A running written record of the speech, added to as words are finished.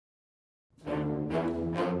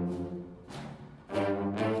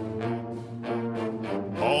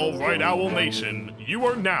right, Owl Nation. You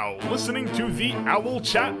are now listening to the Owl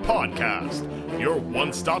Chat Podcast, your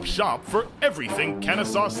one-stop shop for everything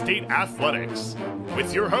Kennesaw State athletics,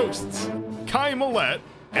 with your hosts, Kai Millette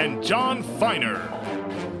and John Feiner.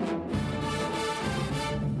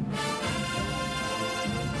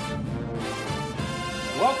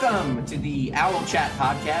 Welcome to the Owl Chat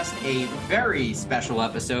Podcast, a very special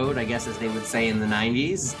episode, I guess as they would say in the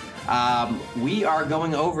 90s. We are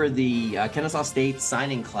going over the Kennesaw State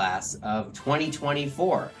signing class of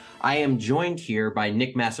 2024. I am joined here by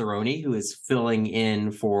Nick Massaroni, who is filling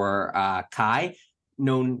in for Kai,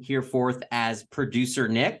 known hereforth as Producer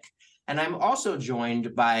Nick. And I'm also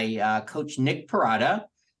joined by Coach Nick Perrotta,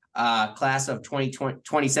 class of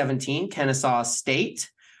 2017, Kennesaw State.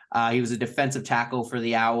 He was a defensive tackle for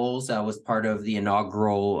the Owls, was part of the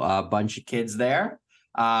inaugural bunch of kids there.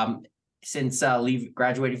 Since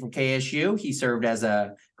graduating from KSU, he served as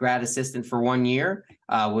a grad assistant for 1 year,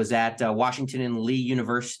 was at Washington and Lee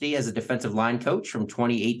University as a defensive line coach from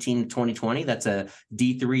 2018 to 2020. That's a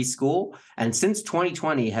D3 school. And since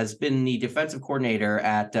 2020 has been the defensive coordinator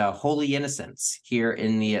at Holy Innocents here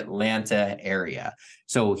in the Atlanta area.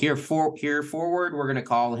 So here forward, we're going to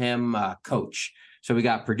call him Coach. So we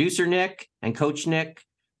got Producer Nick and Coach Nick.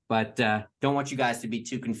 But don't want you guys to be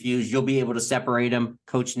too confused. You'll be able to separate them.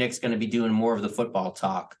 Coach Nick's going to be doing more of the football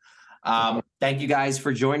talk. Thank you guys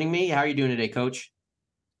for joining me. How are you doing today, Coach?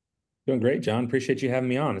 Doing great, John. Appreciate you having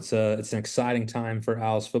me on. It's an exciting time for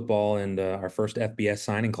Owls football and our first FBS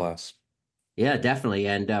signing class. Yeah, definitely.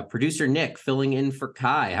 And Producer Nick filling in for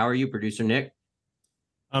Kai. How are you, Producer Nick?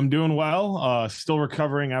 I'm doing well. Still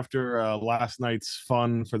recovering after last night's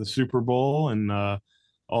fun for the Super Bowl and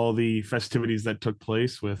all the festivities that took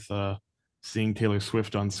place with seeing Taylor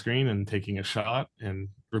Swift on screen and taking a shot and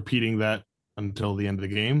repeating that until the end of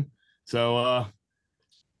the game. So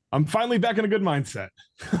I'm finally back in a good mindset.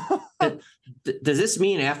 Does this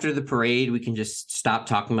mean after the parade, we can just stop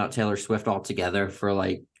talking about Taylor Swift altogether for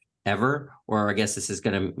like ever? Or I guess this is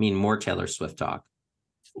going to mean more Taylor Swift talk.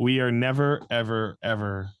 We are never, ever,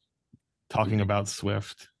 ever talking about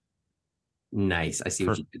Swift. Nice. I see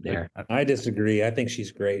what you did there. I disagree. I think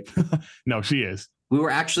she's great. No, she is. We were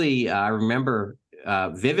actually, I remember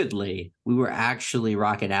vividly, we were actually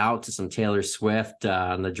rocking out to some Taylor Swift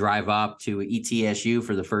on the drive up to ETSU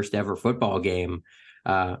for the first ever football game.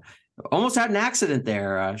 Almost had an accident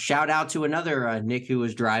there. Shout out to another Nick who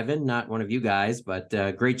was driving, not one of you guys, but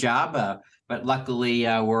great job. But luckily,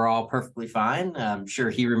 we're all perfectly fine. I'm sure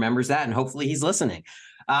he remembers that, and hopefully he's listening.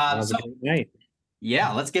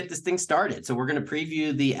 Yeah, let's get this thing started. So we're going to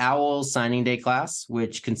preview the Owls signing day class,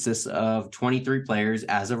 which consists of 23 players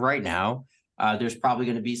as of right now. There's probably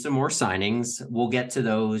going to be some more signings. We'll get to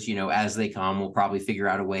those, as they come. We'll probably figure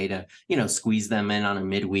out a way to, squeeze them in on a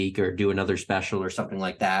midweek or do another special or something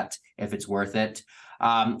like that if it's worth it.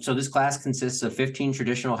 So this class consists of 15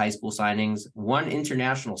 traditional high school signings, 1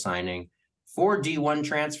 international signing, 4 D1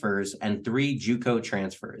 transfers, and 3 JUCO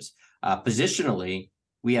transfers. Positionally,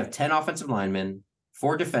 we have 10 offensive linemen,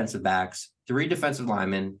 4 defensive backs, 3 defensive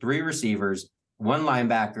linemen, 3 receivers, 1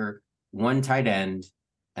 linebacker, 1 tight end,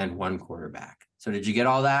 and 1 quarterback. So did you get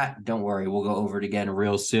all that? Don't worry, we'll go over it again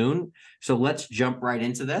real soon. So let's jump right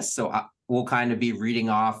into this. So we'll kind of be reading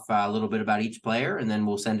off a little bit about each player, and then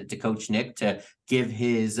we'll send it to Coach Nick to give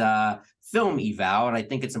his film eval. And I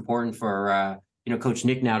think it's important for Coach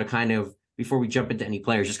Nick now to kind of, before we jump into any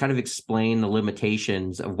players, just kind of explain the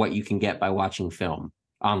limitations of what you can get by watching film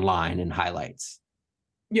online and highlights.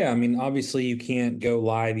 Yeah, I mean, obviously you can't go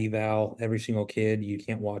live eval every single kid. You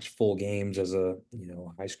can't watch full games as a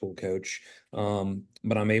high school coach.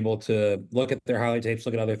 But I'm able to look at their highlight tapes,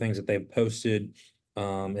 look at other things that they've posted,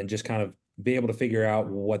 and just kind of be able to figure out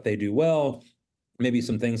what they do well, maybe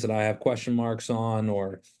some things that I have question marks on,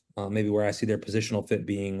 or maybe where I see their positional fit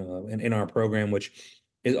being in our program, which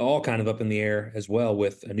is all kind of up in the air as well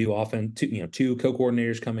with a new offense, 2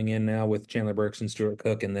 co-coordinators coming in now with Chandler Burks and Stuart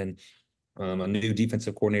Cook, and then a new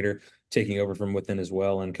defensive coordinator taking over from within as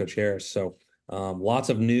well, and Coach Harris. So lots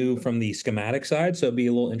of new from the schematic side. So it'd be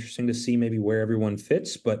a little interesting to see maybe where everyone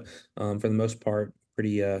fits, but for the most part,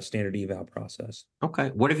 pretty standard eval process. Okay.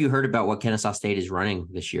 What have you heard about what Kennesaw State is running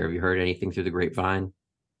this year? Have you heard anything through the grapevine?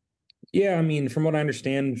 Yeah, I mean, from what I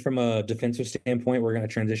understand, from a defensive standpoint, we're going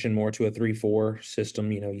to transition more to a 3-4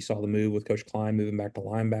 system. You saw the move with Coach Klein moving back to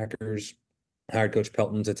linebackers. hired Coach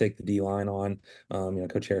Pelton to take the D line on.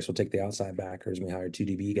 Coach Harris will take the outside backers. And we hired 2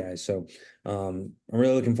 DB guys. So I'm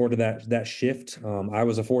really looking forward to that shift. I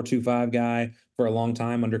was a 4-2-5 guy for a long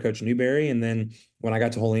time under Coach Newberry. And then when I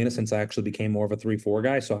got to Holy Innocents, I actually became more of a 3-4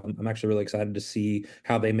 guy. So I'm actually really excited to see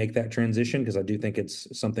how they make that transition, because I do think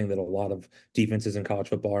it's something that a lot of defenses in college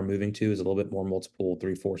football are moving to, is a little bit more multiple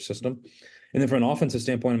 3-4 system. And then from an offensive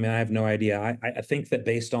standpoint, I mean, I have no idea. I think that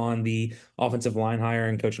based on the offensive line hire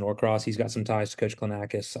and Coach Norcross, he's got some ties to Coach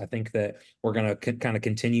Klanakis. I think that we're going to kind of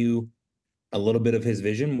continue a little bit of his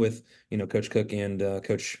vision with, Coach Cook and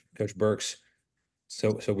Coach Burks.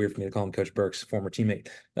 So weird for me to call him Coach Burks, former teammate.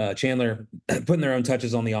 Chandler putting their own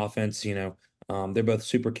touches on the offense. They're both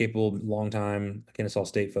super capable, longtime Kennesaw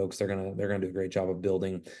State folks. They're gonna do a great job of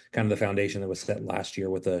building kind of the foundation that was set last year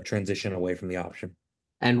with a transition away from the option.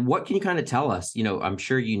 And what can you kind of tell us? I'm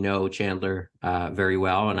sure you know Chandler very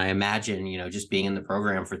well, and I imagine, just being in the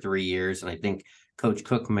program for 3 years, and I think Coach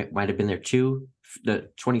Cook might have been there too, the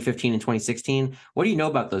 2015 and 2016. What do you know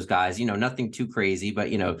about those guys? Nothing too crazy,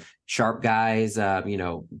 but sharp guys,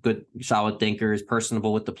 good, solid thinkers,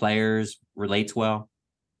 personable with the players, relates well.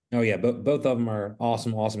 Oh yeah, both of them are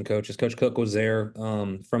awesome coaches. Coach Cook was there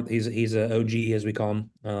he's a OG, as we call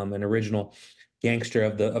him, an original gangster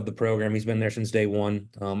of the program. He's been there since day one.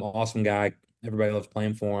 Awesome guy. Everybody loves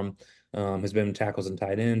playing for him. Has been tackles and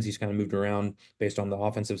tight ends. He's kind of moved around based on the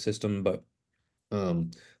offensive system, but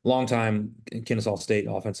long time Kennesaw State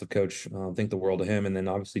offensive coach. Think the world of him. And then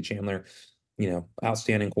obviously Chandler,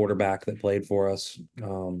 outstanding quarterback that played for us.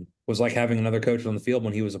 Was like having another coach on the field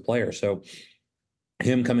when he was a player. So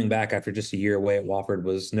him coming back after just a year away at Wofford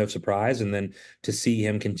was no surprise. And then to see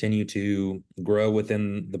him continue to grow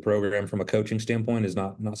within the program from a coaching standpoint is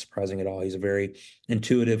not surprising at all. He's a very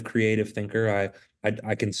intuitive, creative thinker.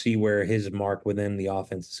 I can see where his mark within the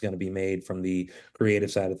offense is going to be made from the creative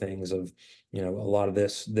side of things, of, a lot of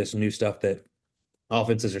this new stuff that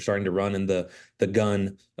offenses are starting to run in the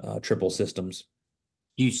gun triple systems.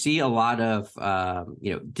 You see a lot of,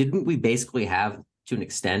 didn't we basically have, to an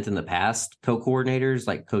extent in the past, co-coordinators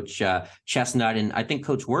like Coach Chestnut, and I think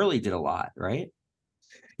Coach Worley did a lot, right?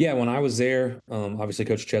 Yeah, when I was there, obviously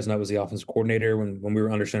Coach Chestnut was the offensive coordinator. When we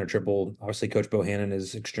were under center triple, obviously Coach Bohannon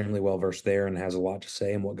is extremely well versed there and has a lot to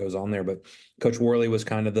say in what goes on there. But Coach Worley was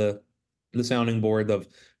kind of the sounding board of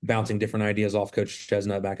bouncing different ideas off Coach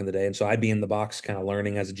Chestnut back in the day. And so I'd be in the box kind of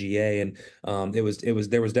learning as a GA. And there was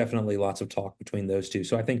definitely lots of talk between those two.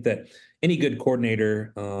 So I think that any good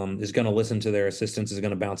coordinator is going to listen to their assistants, is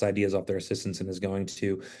going to bounce ideas off their assistants, and is going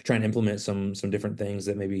to try and implement some different things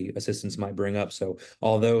that maybe assistants might bring up. So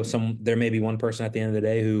although there may be one person at the end of the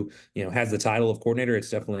day who, has the title of coordinator, it's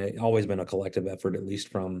definitely always been a collective effort, at least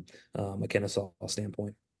from a Kennesaw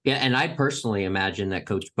standpoint. Yeah, and I personally imagine that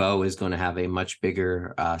Coach Bo is going to have a much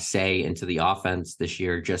bigger say into the offense this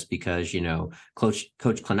year, just because, Coach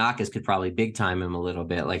Klanakis could probably big time him a little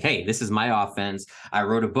bit. Like, hey, this is my offense. I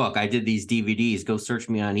wrote a book. I did these DVDs. Go search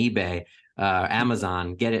me on eBay,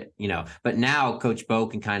 Amazon, get it, But now Coach Bo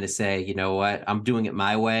can kind of say, you know what, I'm doing it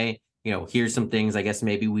my way. Here's some things I guess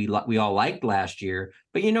maybe we all liked last year,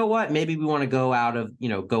 but you know what, maybe we want to go out of,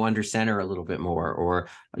 go under center a little bit more, or,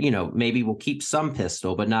 maybe we'll keep some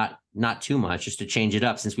pistol, but not too much, just to change it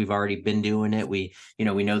up, since we've already been doing it. We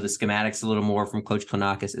know the schematics a little more from Coach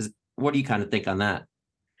Klanakis. What do you kind of think on that?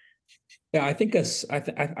 Yeah, I think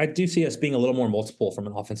I do see us being a little more multiple from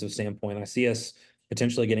an offensive standpoint. I see us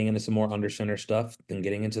potentially getting into some more under center stuff and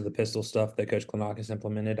getting into the pistol stuff that Coach Klanakis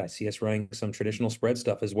implemented. I see us running some traditional spread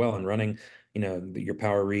stuff as well, and running, your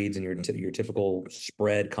power reads and your typical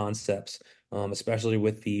spread concepts, especially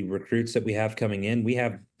with the recruits that we have coming in. We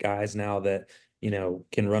have guys now that,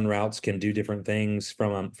 can run routes, can do different things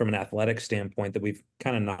from an athletic standpoint that we've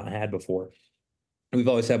kind of not had before. We've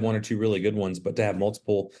always had one or two really good ones, but to have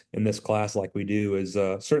multiple in this class like we do is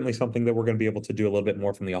certainly something that we're going to be able to do a little bit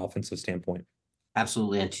more from the offensive standpoint.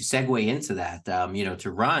 Absolutely. And to segue into that,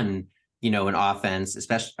 to run, an offense,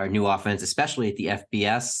 especially our new offense, especially at the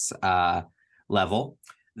FBS level,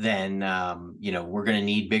 then, we're going to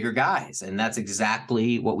need bigger guys. And that's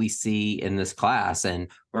exactly what we see in this class.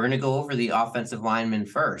 And we're going to go over the offensive linemen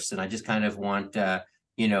first. And I just kind of want,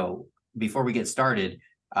 before we get started,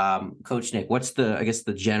 Coach Nick, what's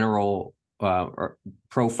the general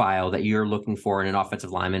profile that you're looking for in an offensive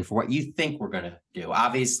lineman for what you think we're going to do?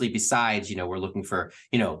 Obviously, besides, we're looking for,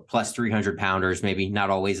 plus 300 pounders, maybe not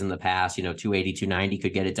always in the past, 280, 290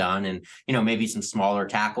 could get it done. And, maybe some smaller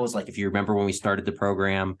tackles. Like if you remember when we started the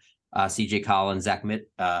program, CJ Collins, Zach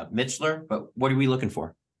Mitchler, but what are we looking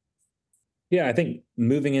for? Yeah, I think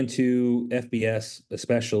moving into FBS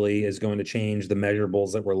especially is going to change the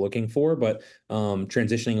measurables that we're looking for, but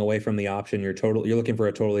transitioning away from the option, you're looking for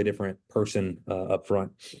a totally different person up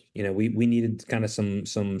front. We needed kind of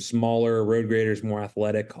some smaller road graders, more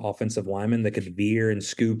athletic offensive linemen that could veer and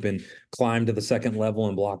scoop and climb to the second level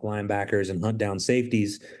and block linebackers and hunt down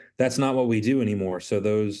safeties. That's not what we do anymore. So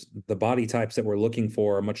the body types that we're looking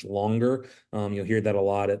for are much longer. You'll hear that a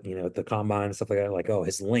lot at the combine and stuff like that, like, oh,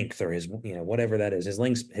 his length or his whatever that is, his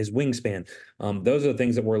wingspan. Those are the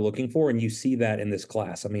things that we're looking for, and you see that in this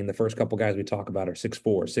class. I mean, the first couple guys we talk about are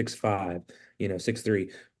 6'4", 6'5",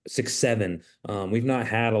 6'3", 6'7". We've not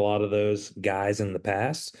had a lot of those guys in the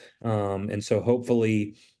past, and so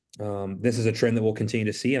hopefully. This is a trend that we'll continue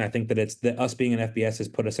to see, and I think that it's that us being an FBS has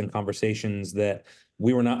put us in conversations that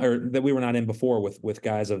we were not in before with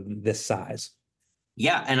guys of this size.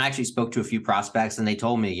 Yeah, and I actually spoke to a few prospects, and they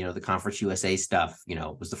told me, the Conference USA stuff,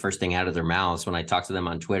 was the first thing out of their mouths when I talked to them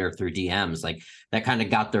on Twitter through DMs. Like that kind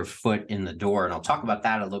of got their foot in the door, and I'll talk about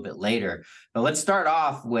that a little bit later. But let's start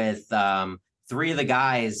off with three of the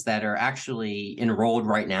guys that are actually enrolled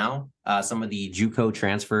right now. Some of the JUCO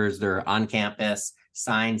transfers, they're on campus,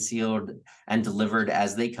 signed, sealed, and delivered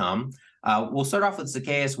as they come. We'll start off with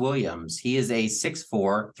Zacchaeus Williams. He is a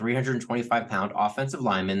 6'4", 325-pound offensive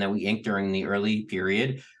lineman that we inked during the early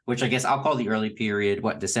period, which I guess I'll call the early period,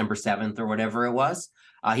 December 7th or whatever it was.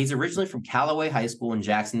 He's originally from Callaway High School in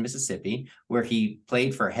Jackson, Mississippi, where he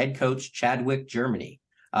played for head coach Chadwick Germany.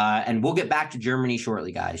 And we'll get back to Germany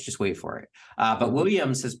shortly, guys. Just wait for it. But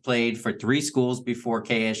Williams has played for 3 schools before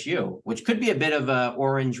KSU, which could be a bit of a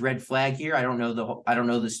orange red flag here. I don't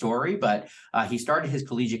know the story, but he started his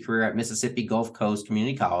collegiate career at Mississippi Gulf Coast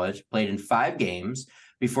Community College, played in 5 games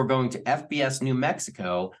before going to FBS New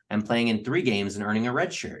Mexico and playing in 3 games and earning a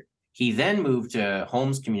red shirt. He then moved to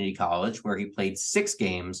Holmes Community College, where he played 6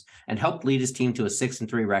 games and helped lead his team to a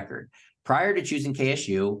 6-3 record. Prior to choosing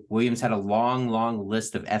KSU, Williams had a long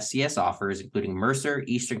list of FCS offers, including Mercer,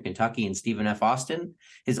 Eastern Kentucky, and Stephen F. Austin.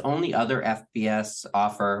 His only other FBS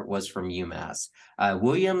offer was from UMass.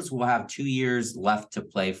 Williams will have 2 years left to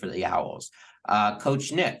play for the Owls.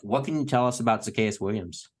 Coach Nick, what can you tell us about Zacchaeus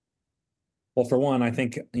Williams? Well, for one, I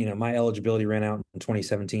think, my eligibility ran out in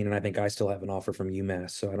 2017, and I think I still have an offer from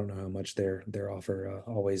UMass, so I don't know how much their offer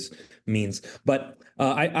always means. But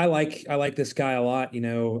I like this guy a lot.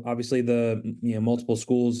 Obviously the multiple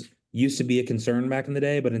schools used to be a concern back in the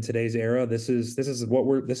day, but in today's era, this is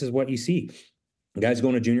what you see. Guys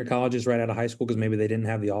going to junior colleges right out of high school because maybe they didn't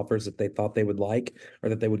have the offers that they thought they would like or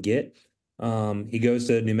that they would get. He goes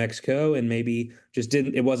to New Mexico and maybe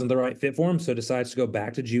it wasn't the right fit for him. So decides to go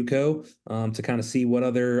back to JUCO, to kind of see what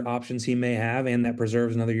other options he may have. And that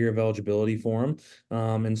preserves another year of eligibility for him.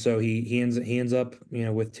 And so he ends up,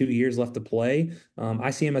 with 2 years left to play. I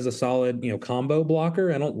see him as a solid, combo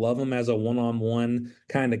blocker. I don't love him as a one-on-one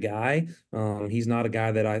kind of guy. He's not a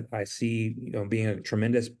guy that I see, being a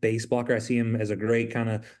tremendous base blocker. I see him as a great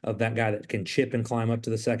kind of that guy that can chip and climb up to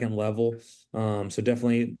the second level. So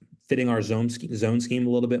definitely fitting our zone scheme a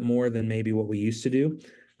little bit more than maybe what we used to do.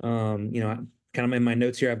 Kind of in my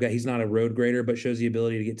notes here, I've got he's not a road grader, but shows the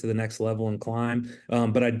ability to get to the next level and climb.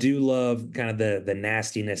 But I do love kind of the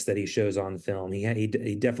nastiness that he shows on film. He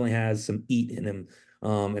definitely has some eat in him.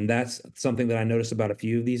 And that's something that I noticed about a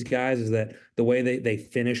few of these guys is that the way they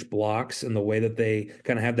finish blocks and the way that they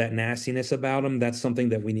kind of have that nastiness about them, that's something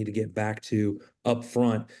that we need to get back to up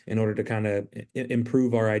front in order to kind of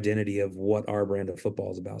improve our identity of what our brand of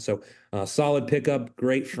football is about. So solid pickup,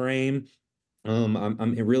 great frame.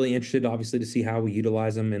 I'm really interested, obviously, to see how we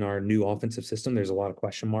utilize them in our new offensive system. There's a lot of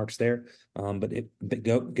question marks there, but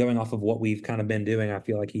going off of what we've kind of been doing, I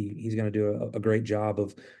feel like he's going to do a great job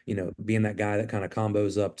of being that guy that kind of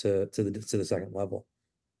combos up to the second level.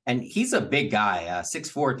 And he's a big guy,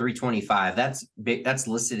 6'4", 325. That's big. That's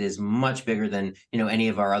listed as much bigger than, any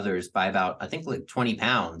of our others by about, I think, like 20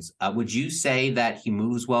 pounds. Would you say that he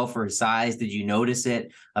moves well for his size? Did you notice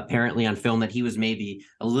it apparently on film that he was maybe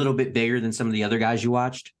a little bit bigger than some of the other guys you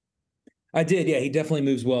watched? I did. Yeah, he definitely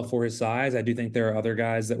moves well for his size. I do think there are other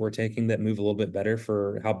guys that we're taking that move a little bit better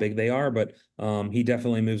for how big they are, but he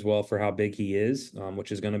definitely moves well for how big he is,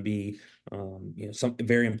 which is going to be something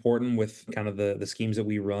very important with kind of the schemes that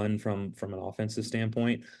we run from an offensive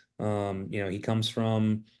standpoint. He comes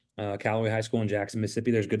from Callaway High School in Jackson,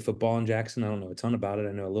 Mississippi. There's good football in Jackson. I don't know a ton about it.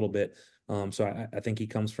 I know a little bit. So I think he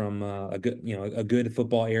comes from a good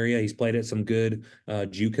football area. He's played at some good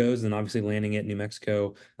JUCOs, and obviously landing at New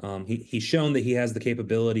Mexico. He's shown that he has the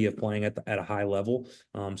capability of playing at a high level.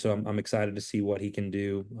 So I'm excited to see what he can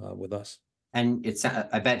do with us. And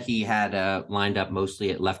I bet he had lined up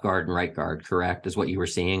mostly at left guard and right guard, correct? Is what you were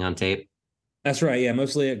seeing on tape? That's right. Yeah,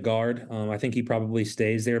 mostly at guard. I think he probably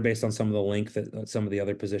stays there based on some of the length that some of the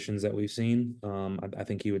other positions that we've seen. I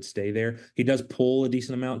think he would stay there. He does pull a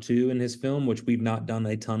decent amount too in his film, which we've not done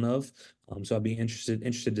a ton of. So I'd be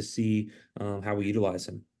interested to see how we utilize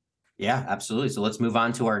him. Yeah, absolutely. So let's move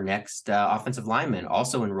on to our next offensive lineman,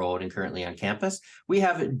 also enrolled and currently on campus. We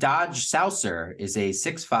have Dodge Saucer, is a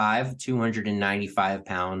 6'5",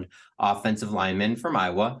 295-pound offensive lineman from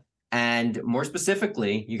Iowa. And more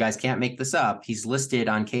specifically, you guys can't make this up, he's listed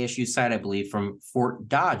on KSU's site, I believe, from Fort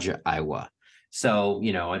Dodge, Iowa. So,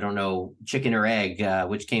 I don't know chicken or egg,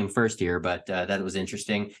 which came first here, but that was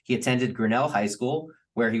interesting. He attended Grinnell High School,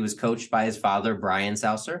 where he was coached by his father, Brian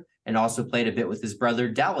Saucer, and also played a bit with his brother,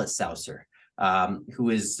 Dallas Saucer, who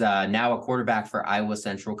is now a quarterback for Iowa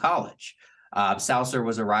Central College. Saucer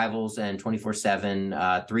was a Rivals and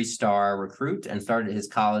 24/7 three-star recruit and started his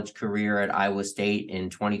college career at Iowa State in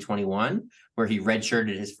 2021, where he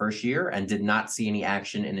redshirted his first year and did not see any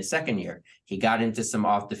action in his second year. He got into some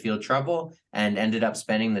off-the-field trouble and ended up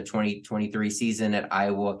spending the 2023 season at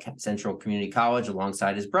Iowa Central Community College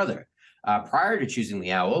alongside his brother. Prior to choosing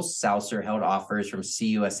the Owls, Saucer held offers from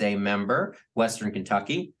CUSA member Western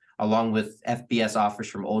Kentucky, along with FBS offers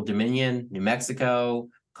from Old Dominion, New Mexico,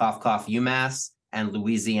 UMass, and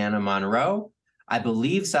Louisiana Monroe. I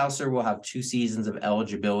believe Saucer will have 2 seasons of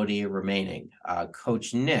eligibility remaining.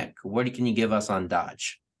 Coach Nick, what can you give us on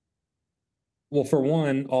Dodge? Well, for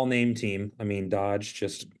one, all name team. I mean, Dodge,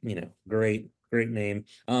 just, great name.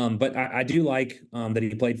 But I do like that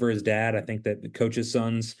he played for his dad. I think that the coaches'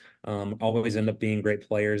 sons always end up being great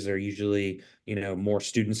players. They're usually, more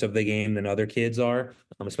students of the game than other kids are,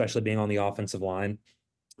 especially being on the offensive line.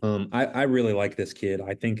 I really like this kid.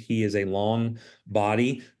 I think he is a long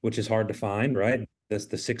body, which is hard to find, right? That's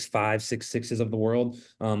the 6'5", 6'6" of the world,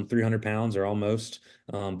 300 pounds or almost.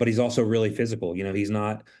 But he's also really physical. He's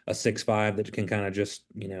not a 6'5" that can kind of just,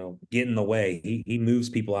 get in the way. He moves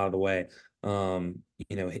people out of the way.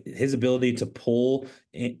 His ability to pull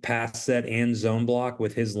pass set and zone block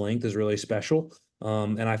with his length is really special.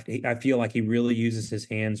 And I feel like he really uses his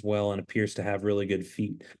hands well and appears to have really good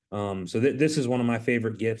feet. So this is one of my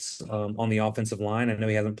favorite gets on the offensive line. I know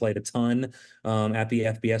he hasn't played a ton at the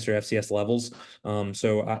FBS or FCS levels.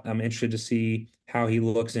 So I'm interested to see how he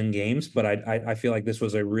looks in games, but I feel like this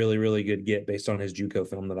was a really, really good get based on his JUCO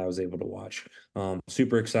film that I was able to watch.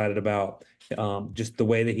 Super excited about just the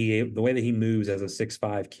way that he moves as a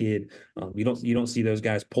 6'5" kid. You don't see those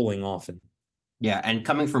guys pulling often. Yeah, and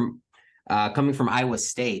coming from Iowa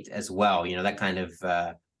State as well, that kind of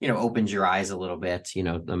opens your eyes a little bit,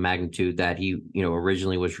 the magnitude that he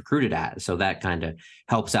originally was recruited at. So that kind of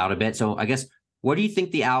helps out a bit. So I guess, what do you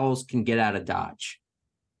think the Owls can get out of Dodge?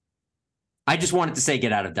 I just wanted to say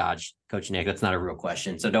get out of Dodge, Coach Nick. That's not a real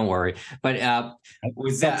question, so don't worry. But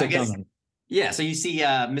was that, I guess, yeah, so you see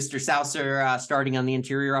Mr. Saucer starting on the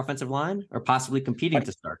interior offensive line or possibly competing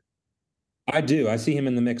to start? I do. I see him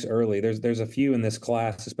in the mix early. There's a few in this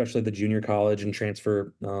class, especially the junior college and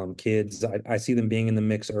transfer kids. I see them being in the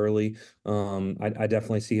mix early. I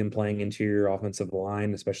definitely see him playing interior offensive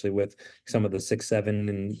line, especially with some of the 6'7"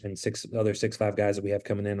 and 6'5" guys that we have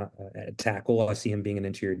coming in at tackle. I see him being an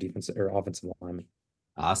interior defensive or offensive lineman.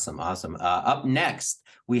 Awesome. Up next,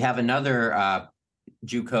 we have another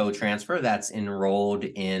JUCO transfer that's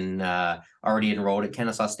already enrolled at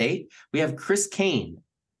Kennesaw State. We have Chris Kane,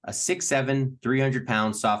 a 6'7",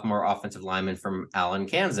 300-pound sophomore offensive lineman from Allen,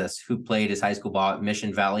 Kansas, who played his high school ball at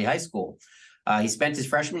Mission Valley High School. He spent his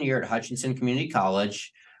freshman year at Hutchinson Community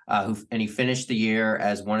College, and he finished the year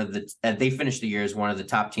as one of the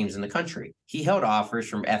top teams in the country. He held offers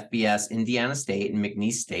from FBS Indiana State and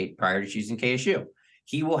McNeese State prior to choosing KSU.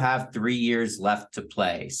 He will have 3 years left to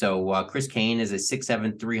play. So Chris Kane is a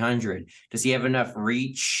 6'7", 300. Does he have enough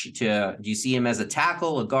reach do you see him as a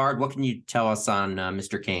tackle, a guard? What can you tell us on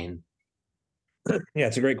Mr. Kane? Yeah,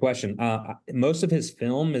 it's a great question. Most of his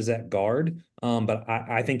film is at guard, but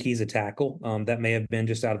I think he's a tackle. That may have been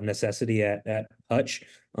just out of necessity at Hutch.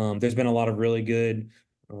 There's been a lot of really good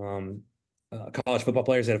college football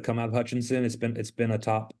players that have come out of Hutchinson. It's been a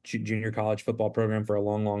top junior college football program for a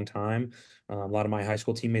long, long time. A lot of my high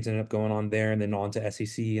school teammates ended up going on there and then on to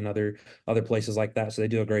SEC and other places like that. So they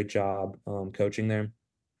do a great job coaching there.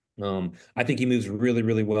 I think he moves really,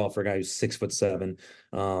 really well for a guy who's 6'7".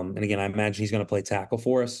 And again, I imagine he's going to play tackle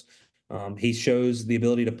for us. He shows the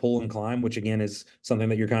ability to pull and climb, which again is something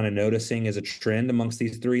that you're kind of noticing as a trend amongst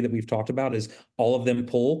these three that we've talked about. Is all of them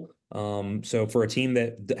pull. So for a team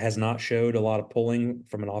that has not showed a lot of pulling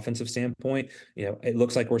from an offensive standpoint, it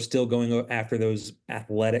looks like we're still going after those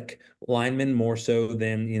athletic linemen more so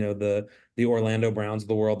than, the Orlando Browns of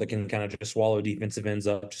the world that can kind of just swallow defensive ends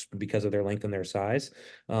up just because of their length and their size.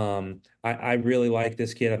 I really like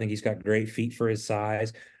this kid. I think he's got great feet for his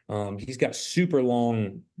size. He's got super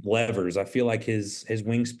long levers. I feel like his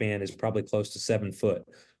wingspan is probably close to 7 foot,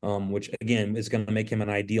 which again is going to make him an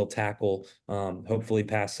ideal tackle. Hopefully,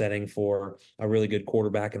 pass setting for a really good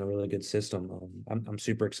quarterback and a really good system. I'm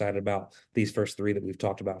super excited about these first 3 that we've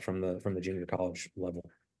talked about from the junior college level.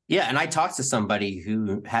 Yeah, and I talked to somebody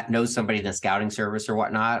who knows somebody in the scouting service or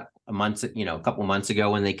whatnot a couple months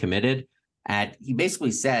ago when they committed, and he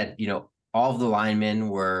basically said, all of the linemen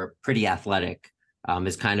were pretty athletic.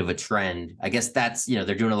 Is kind of a trend. I guess that's,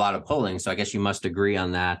 they're doing a lot of pulling. So I guess you must agree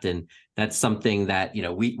on that. And that's something that,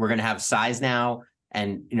 we're going to have size now.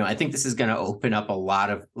 And, I think this is going to open up a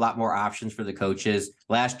lot more options for the coaches.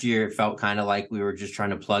 Last year, it felt kind of like we were just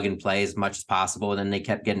trying to plug and play as much as possible. And then they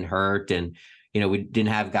kept getting hurt. And, we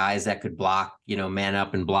didn't have guys that could block, man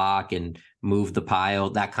up and block and move the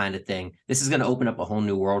pile, that kind of thing. This is going to open up a whole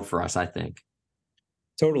new world for us, I think.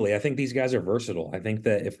 Totally. I think these guys are versatile. I think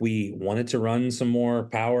that if we wanted to run some more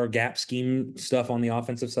power gap scheme stuff on the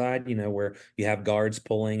offensive side, where you have guards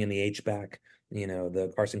pulling in the H-back,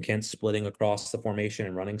 the Carson Kent splitting across the formation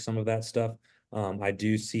and running some of that stuff. I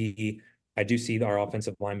do see our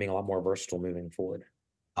offensive line being a lot more versatile moving forward.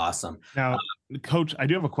 Awesome. Now, Coach, I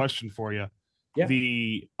do have a question for you. Yeah.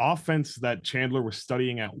 The offense that Chandler was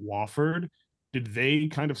studying at Wofford, did they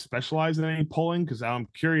kind of specialize in any pulling? Because I'm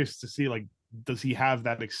curious to see, does he have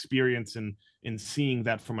that experience in seeing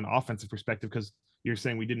that from an offensive perspective? Because you're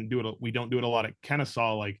saying we don't do it a lot at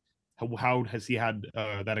Kennesaw. How has he had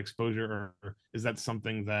that exposure, or is that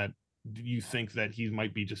something that you think that he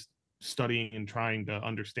might be just studying and trying to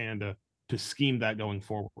understand to scheme that going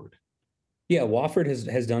forward? Yeah, Wofford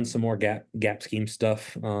has done some more gap scheme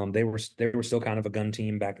stuff. They were still kind of a gun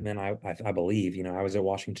team back then. I believe. I was at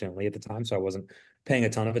Washington Lee at the time, so I wasn't paying a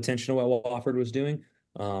ton of attention to what Wofford was doing.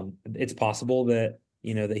 It's possible that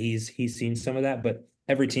that he's seen some of that, but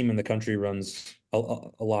every team in the country runs a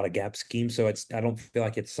lot of gap schemes, so I don't feel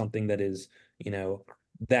like it's something that is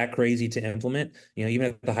that crazy to implement. Even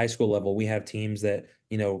at the high school level, we have teams that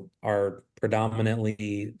are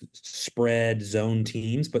predominantly spread zone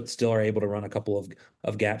teams, but still are able to run a couple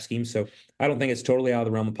of gap schemes. So I don't think it's totally out of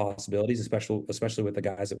the realm of possibilities, especially with the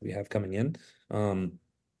guys that we have coming in.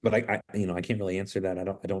 But I can't really answer that. I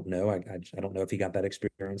don't know. I don't know if he got that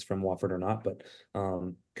experience from Wofford or not. But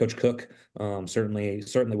Coach Cook certainly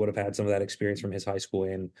would have had some of that experience from his high school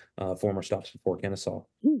and former stops before Kennesaw.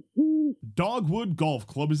 Dogwood Golf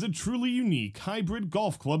Club is a truly unique hybrid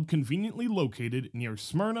golf club conveniently located near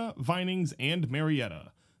Smyrna, Vinings, and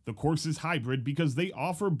Marietta. The course is hybrid because they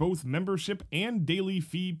offer both membership and daily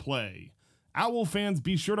fee play. Owl fans,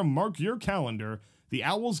 be sure to mark your calendar. The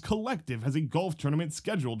Owls Collective has a golf tournament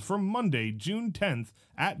scheduled for Monday, June 10th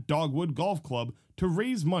at Dogwood Golf Club to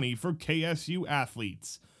raise money for KSU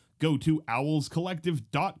athletes. Go to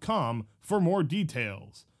owlscollective.com for more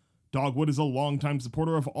details. Dogwood is a longtime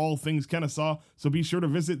supporter of all things Kennesaw, so be sure to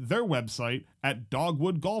visit their website at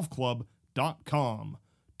dogwoodgolfclub.com.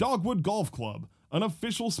 Dogwood Golf Club, an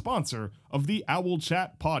official sponsor of the Owl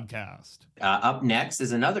Chat podcast. Up next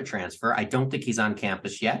is another transfer. I don't think he's on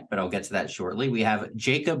campus yet, but I'll get to that shortly. We have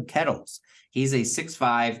Jacob Kettles. He's a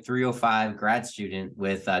 6'5", 305 grad student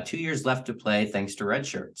with 2 years left to play thanks to red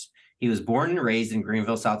shirts. He was born and raised in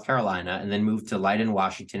Greenville, South Carolina, and then moved to Leiden,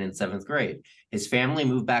 Washington in 7th grade. His family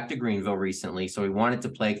moved back to Greenville recently, so he wanted to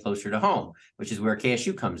play closer to home, which is where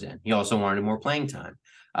KSU comes in. He also wanted more playing time.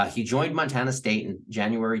 He joined Montana State in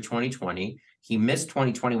January 2020. He missed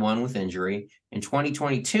 2021 with injury. In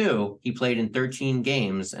 2022, he played in 13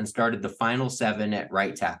 games and started the final 7 at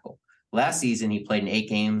right tackle. Last season, he played in 8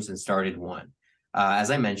 games and started 1. As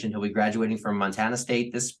I mentioned, he'll be graduating from Montana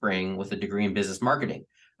State this spring with a degree in business marketing.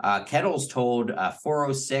 Kettles told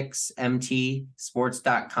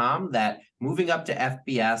 406mtsports.com that moving up to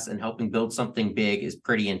FBS and helping build something big is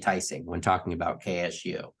pretty enticing when talking about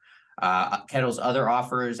KSU. Kettles' other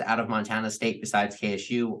offers out of Montana State besides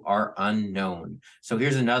KSU are unknown. So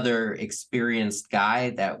here's another experienced guy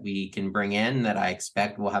that we can bring in that I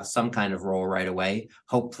expect will have some kind of role right away,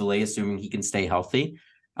 hopefully, assuming he can stay healthy.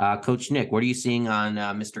 Coach Nick, what are you seeing on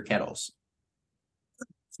Mr. Kettles?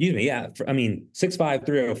 Excuse me. Yeah. 6'5",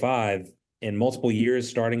 305 in multiple years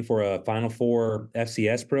starting for a Final Four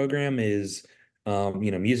FCS program is,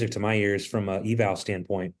 music to my ears from an eval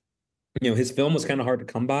standpoint. His film was kind of hard to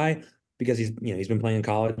come by because he's been playing in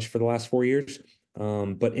college for the last 4 years.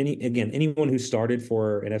 But anyone who started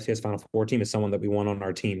for an FCS Final Four team is someone that we want on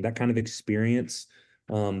our team. That kind of experience,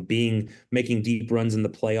 making deep runs in the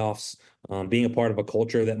playoffs, being a part of a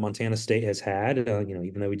culture that Montana State has had.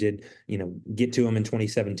 Even though we did, get to them in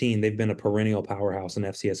 2017, they've been a perennial powerhouse in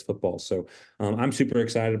FCS football. So I'm super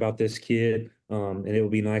excited about this kid, and it will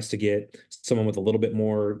be nice to get someone with a little bit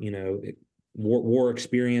more, war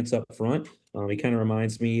experience up front. He kind of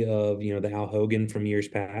reminds me of, the Al Hogan from years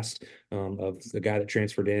past, of the guy that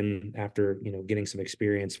transferred in after, getting some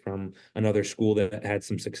experience from another school that had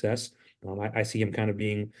some success. I see him kind of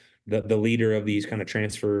being the leader of these kind of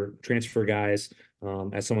transfer guys,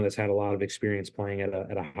 as someone that's had a lot of experience playing at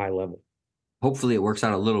a high level. Hopefully it works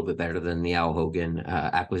out a little bit better than the Al Hogan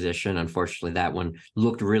acquisition. Unfortunately, that one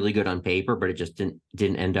looked really good on paper, but it just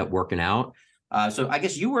didn't end up working out. So I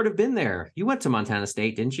guess you would have been there. You went to Montana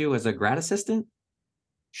State, didn't you, as a grad assistant?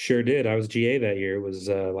 Sure did. I was GA that year. It was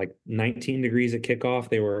like 19 degrees at kickoff.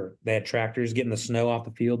 They had tractors getting the snow off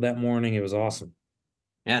the field that morning. It was awesome.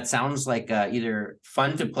 Yeah, it sounds like either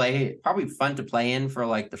probably fun to play in for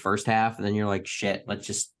like the first half, and then you're like, shit, let's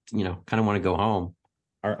just, kind of want to go home.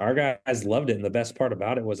 Our guys loved it. And the best part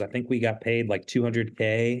about it was I think we got paid like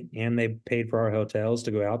 $200K, and they paid for our hotels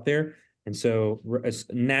to go out there. And so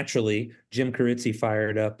naturally, Jim Carizzi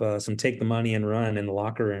fired up some take the money and run in the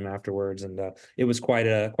locker room afterwards. And it was quite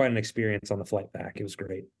an experience on the flight back. It was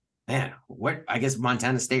great. Man, I guess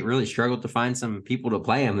Montana State really struggled to find some people to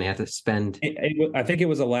play them. They had to spend. I think it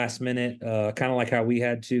was a last minute, kind of like how we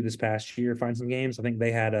had to this past year find some games. I think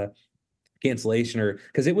they had a cancellation,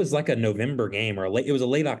 because it was like a November game, it was a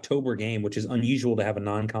late October game, which is unusual to have a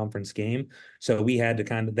non-conference game. So we had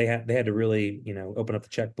to they had to really, open up the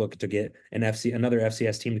checkbook to get another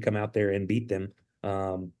FCS team to come out there and beat them,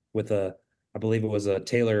 with I believe it was a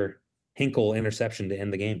Taylor Hinkle interception to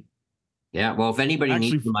end the game. Yeah, well, if anybody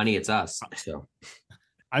needs the money, it's us. So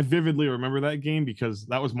I vividly remember that game because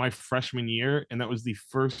that was my freshman year, and that was the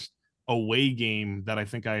first away game that I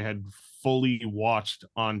think I had fully watched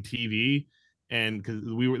on TV. And because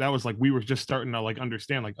we were just starting to like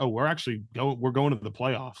understand, like, oh, we're going to the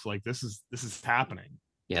playoffs. Like this is happening.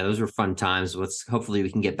 Yeah, those were fun times. Hopefully we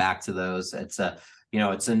can get back to those. It's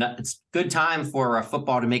it's good time for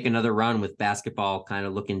football to make another run, with basketball kind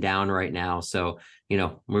of looking down right now. So,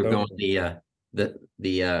 we're going the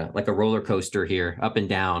like a roller coaster here, up and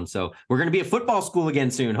down. So we're going to be a football school again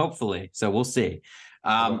soon, hopefully. So we'll see.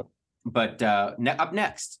 But up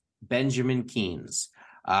next, Benjamin Keens.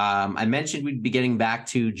 I mentioned we'd be getting back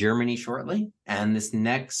to Germany shortly, and this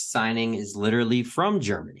next signing is literally from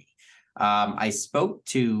Germany. I spoke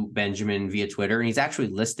to Benjamin via Twitter, and he's actually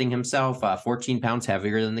listing himself 14 pounds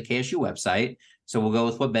heavier than the KSU website. So we'll go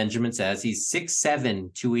with what Benjamin says. He's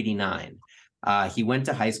 6'7", 289. He went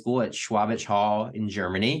to high school at Schwabich Hall in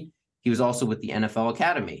Germany. He was also with the NFL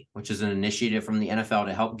Academy, which is an initiative from the NFL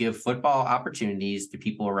to help give football opportunities to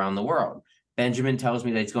people around the world. Benjamin tells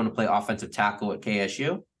me that he's going to play offensive tackle at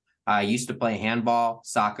KSU. He used to play handball,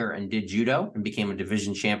 soccer, and did judo, and became a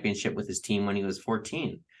division championship with his team when he was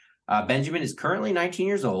 14. Benjamin is currently 19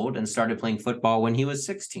 years old and started playing football when he was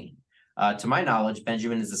 16. To my knowledge,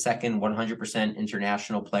 Benjamin is the second 100%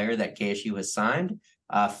 international player that KSU has signed.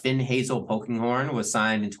 Finn Hazel Polkinghorne was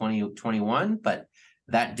signed in 2021, but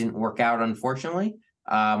that didn't work out, unfortunately.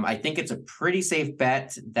 I think it's a pretty safe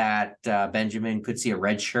bet that Benjamin could see a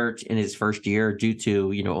red shirt in his first year due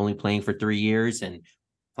to, only playing for 3 years and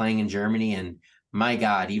playing in Germany. And my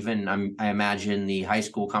God, even I imagine the high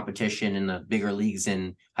school competition in the bigger leagues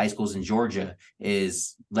in high schools in Georgia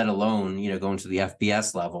is, let alone, going to the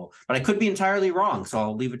FBS level. But I could be entirely wrong. So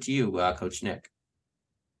I'll leave it to you, Coach Nick.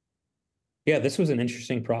 Yeah, this was an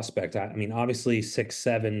interesting prospect. I mean, obviously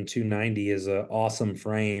 6'7", 290 is an awesome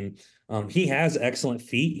frame. He has excellent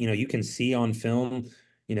feet. You can see on film,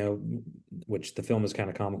 which the film is kind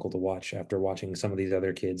of comical to watch after watching some of these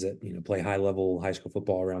other kids that, play high-level high school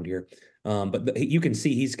football around here. But you can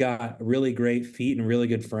see he's got really great feet and really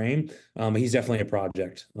good frame. He's definitely a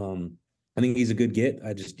project. I think he's a good get.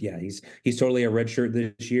 He's totally a redshirt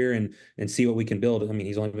this year, and see what we can build. I mean,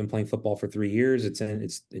 he's only been playing football for 3 years.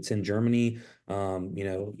 It's in Germany.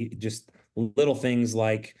 Just little things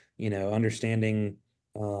like, understanding,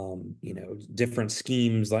 different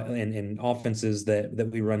schemes and offenses that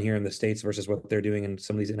we run here in the States versus what they're doing in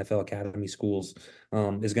some of these NFL Academy schools,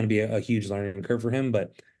 is going to be a huge learning curve for him.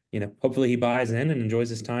 But, hopefully he buys in and enjoys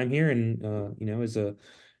his time here, and,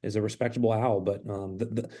 is a respectable owl. But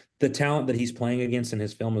the talent that he's playing against in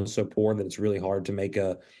his film is so poor that it's really hard to make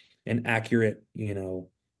an accurate,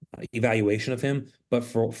 evaluation of him. But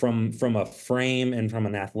from a frame and from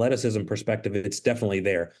an athleticism perspective, it's definitely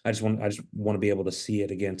there. I just want to be able to see it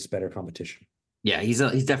against better competition. Yeah, he's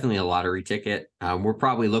definitely a lottery ticket. We're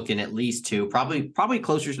probably looking at least two, probably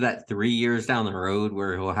closer to that 3 years down the road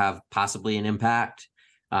where he'll have possibly an impact.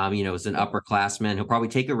 As an upperclassman, he'll probably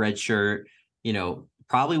take a red shirt.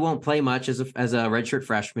 Probably won't play much as a redshirt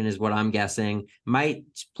freshman, is what I'm guessing. Might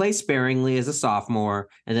play sparingly as a sophomore,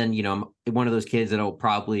 and then one of those kids that'll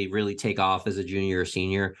probably really take off as a junior or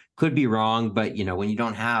senior. Could be wrong, but when you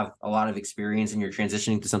don't have a lot of experience and you're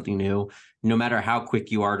transitioning to something new, no matter how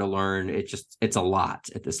quick you are to learn, it's a lot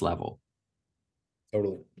at this level.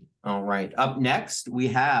 Totally. All right. Up next, we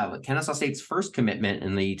have Kennesaw State's first commitment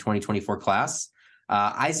in the 2024 class,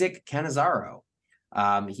 Isaac Canizaro.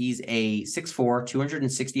 He's a 6'4",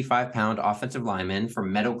 265-pound offensive lineman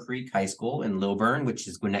from Meadow Creek High School in Lilburn, which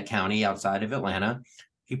is Gwinnett County outside of Atlanta.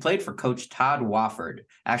 He played for Coach Todd Wofford.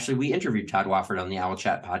 Actually, we interviewed Todd Wofford on the Owl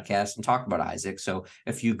Chat podcast and talked about Isaac. So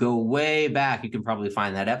if you go way back, you can probably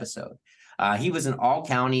find that episode. He was an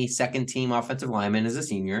all-county second-team offensive lineman as a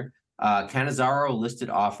senior. Canizaro listed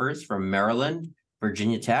offers from Maryland,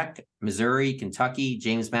 Virginia Tech, Missouri, Kentucky,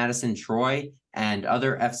 James Madison, Troy, and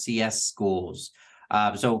other FCS schools.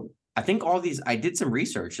 So I think all these, I did some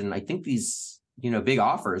research, and I think these, big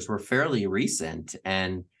offers were fairly recent.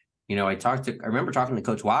 And, I remember talking to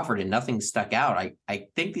Coach Wofford and nothing stuck out. I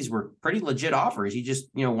think these were pretty legit offers. He just,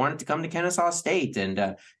 wanted to come to Kennesaw State.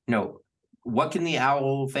 And, what can the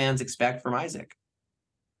Owl fans expect from Isaac?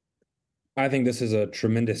 I think this is a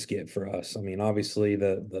tremendous get for us. I mean, obviously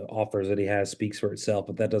the offers that he has speaks for itself,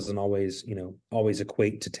 but that doesn't always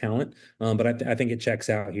equate to talent. But I think it checks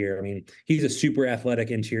out here. I mean, he's a super athletic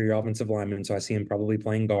interior offensive lineman, so I see him probably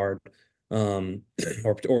playing guard,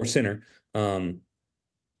 or center.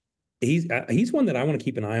 He's one that I want to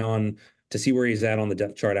keep an eye on to see where he's at on the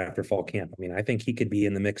depth chart after fall camp. I mean, I think he could be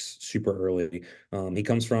in the mix super early. He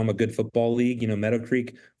comes from a good football league. Meadow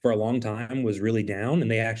Creek for a long time was really down, and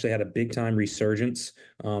they actually had a big time resurgence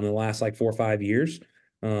in the last 4 or 5 years.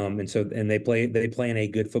 And they play in a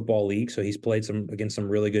good football league. So he's played against some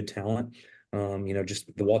really good talent.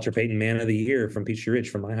 Just the Walter Payton Man of the Year from Peachtree Ridge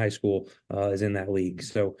from my high school is in that league.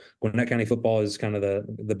 So Gwinnett County football is kind of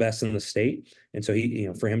the best in the state. And so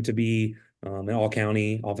for him to be an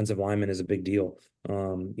all-county offensive lineman is a big deal.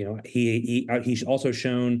 He's also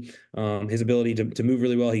shown his ability to move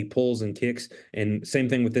really well. He pulls and kicks, and same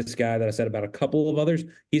thing with this guy that I said about a couple of others.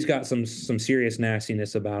 He's got some serious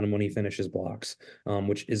nastiness about him when he finishes blocks,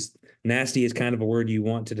 which is nasty is kind of a word you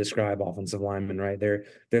want to describe offensive linemen, right? They're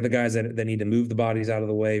the guys that need to move the bodies out of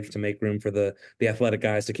the way to make room for the athletic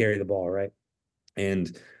guys to carry the ball, right?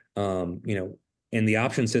 And in the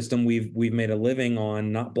option system, we've made a living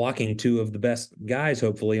on not blocking two of the best guys,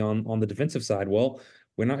 hopefully, on the defensive side. Well,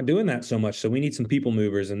 we're not doing that so much, so we need some people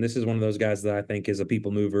movers, and this is one of those guys that I think is a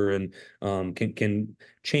people mover and can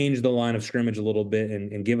change the line of scrimmage a little bit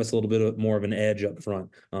and give us a little bit more of an edge up front.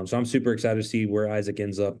 So I'm super excited to see where Isaac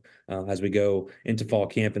ends up as we go into fall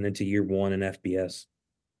camp and into year one in FBS.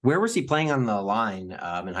 Where was he playing on the line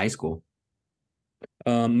in high school?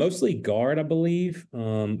 Mostly guard, I believe.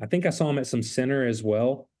 I think I saw him at some center as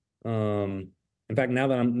well. In fact, now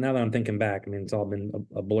that I'm thinking back, I mean, it's all been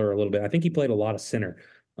a blur a little bit. I think he played a lot of center.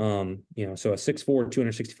 So a 6'4",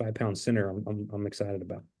 265-pound center, I'm excited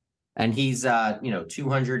about. And he's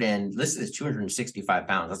 200 and listed as 265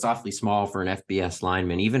 pounds. That's awfully small for an FBS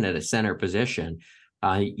lineman, even at a center position.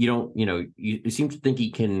 You seem to think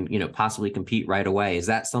he can, possibly compete right away. Is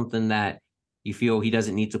that something that you feel he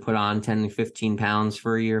doesn't need to put on 10, 15 pounds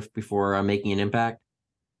for a year before making an impact?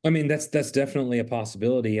 I mean, that's definitely a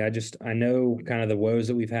possibility. I know kind of the woes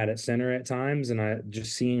that we've had at center at times, and I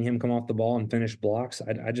just seeing him come off the ball and finish blocks.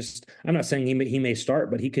 I'm not saying he may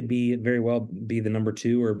start, but he could very well be the number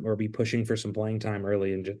 2 or be pushing for some playing time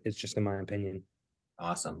early. And it's just in my opinion.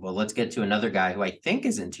 Awesome. Well, let's get to another guy who I think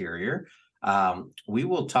is interior. We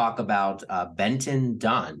will talk about Benton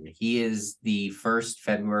Dunn. He is the first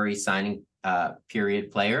February signing period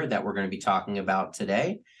player that we're going to be talking about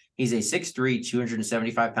today. He's a 6'3",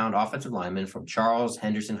 275-pound offensive lineman from Charles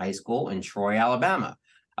Henderson High School in Troy, Alabama.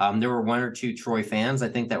 There were 1 or 2 Troy fans, I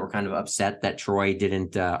think, that were kind of upset that Troy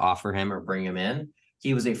didn't offer him or bring him in.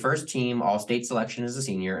 He was a first-team All-State selection as a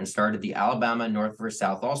senior and started the Alabama North vs.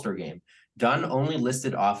 South All-Star game. Dunn only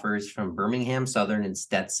listed offers from Birmingham Southern and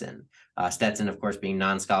Stetson. Stetson, of course, being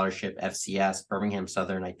non-scholarship FCS. Birmingham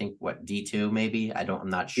Southern, I think, D2 maybe? I'm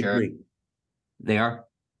not sure. D3. They are?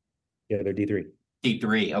 Yeah, they're D3.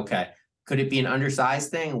 D3, okay. Could it be an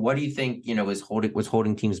undersized thing? What do you think, was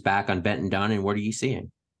holding teams back on Benton Dunn, and what are you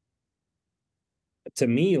seeing? To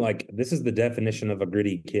me, this is the definition of a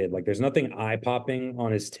gritty kid. There's nothing eye-popping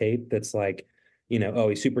on his tape that's oh,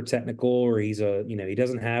 he's super technical, or he's he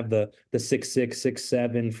doesn't have the 6'6",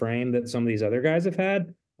 6'7" frame that some of these other guys have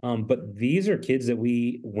had. But these are kids that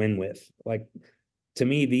we win with. Like, to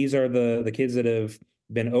me, these are the kids that have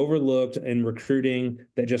been overlooked in recruiting,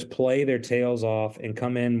 that just play their tails off and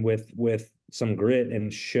come in with some grit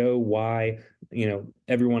and show why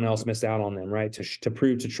everyone else missed out on them, right? To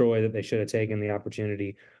prove to Troy that they should have taken the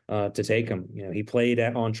opportunity to take him. He played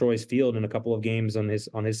on Troy's field in a couple of games on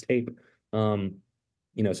his tape. So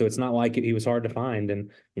it's not like he was hard to find.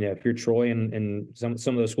 And, if you're Troy and some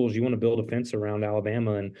of those schools, you want to build a fence around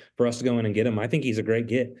Alabama, and for us to go in and get him, I think he's a great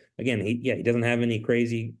get. Again, he doesn't have any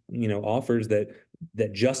crazy, offers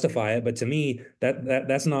that justify it. But to me,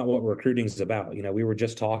 that's not what recruiting is about. We were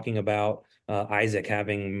just talking about Isaac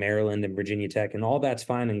having Maryland and Virginia Tech, and all that's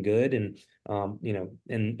fine and good. And,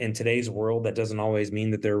 in today's world, that doesn't always mean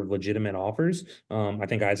that they're legitimate offers. I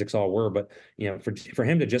think Isaac's all were, but, for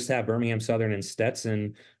him to just have Birmingham Southern and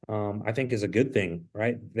Stetson, I think is a good thing,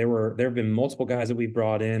 right? There have been multiple guys that we've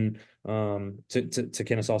brought in to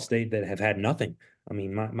Kennesaw State that have had nothing. I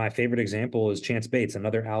mean, my favorite example is Chance Bates,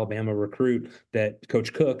 another Alabama recruit that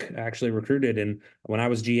Coach Cook actually recruited. And when I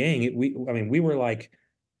was GAing it, we were like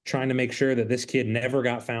trying to make sure that this kid never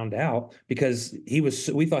got found out, because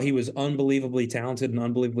we thought he was unbelievably talented and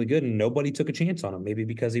unbelievably good, and nobody took a chance on him. Maybe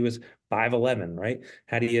because he was 5'11", right?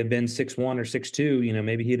 Had he have been 6'1" or 6'2",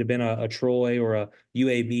 maybe he'd have been a Troy or a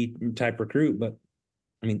UAB type recruit. But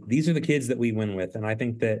I mean, these are the kids that we win with. And I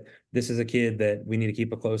think that this is a kid that we need to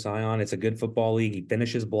keep a close eye on. It's a good football league. He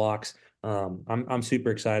finishes blocks. I'm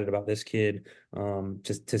super excited about this kid,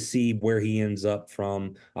 just to see where he ends up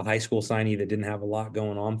from a high school signee that didn't have a lot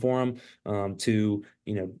going on for him, to,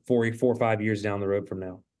 4 or 5 years down the road from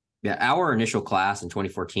now. Yeah, our initial class in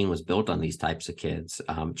 2014 was built on these types of kids.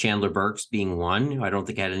 Chandler Burks being one, who I don't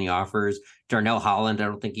think had any offers. Darnell Holland, I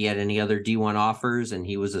don't think he had any other D1 offers, and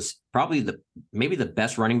he was probably maybe the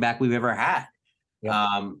best running back we've ever had.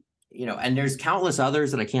 Yeah. And there's countless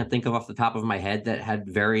others that I can't think of off the top of my head that had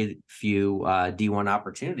very few D1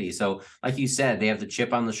 opportunities. So, like you said, they have the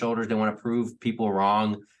chip on the shoulders. They want to prove people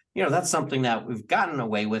wrong. That's something that we've gotten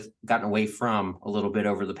away from a little bit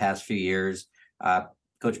over the past few years.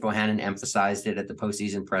 Coach Bohannon emphasized it at the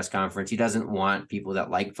postseason press conference. He doesn't want people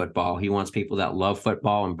that like football. He wants people that love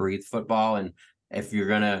football and breathe football. And if you're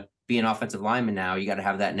going to be an offensive lineman now, you got to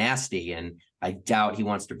have that nasty. And I doubt he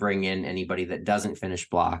wants to bring in anybody that doesn't finish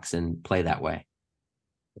blocks and play that way.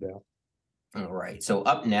 Yeah. All right. So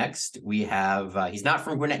up next, we have, he's not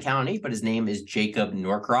from Gwinnett County, but his name is Jacob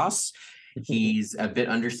Norcross. He's a bit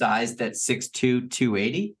undersized at 6'2",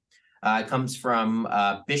 280. Comes from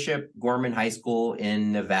Bishop Gorman High School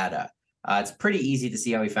in Nevada. It's pretty easy to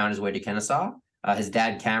see how he found his way to Kennesaw. His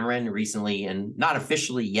dad, Cameron, recently, and not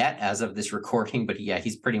officially yet as of this recording, but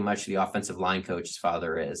he's pretty much the offensive line coach his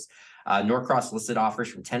father is. Norcross listed offers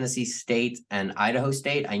from Tennessee State and Idaho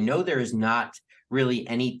State. I know there is not really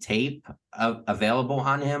any tape available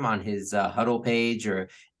on him on his huddle page,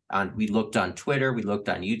 we looked on Twitter, we looked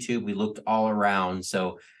on YouTube, we looked all around.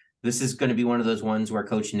 So this is going to be one of those ones where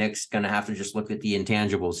Coach Nick's going to have to just look at the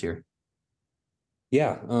intangibles here.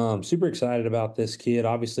 Yeah, super excited about this kid.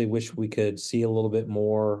 Obviously, wish we could see a little bit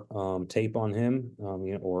more tape on him,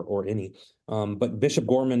 or any. But Bishop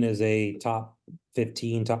Gorman is a top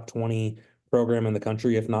 15, top 20 program in the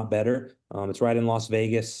country, if not better. It's right in Las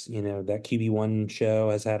Vegas. That QB1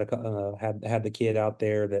 show has had had the kid out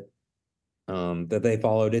there that they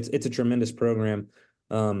followed. It's a tremendous program.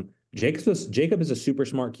 Jacob is a super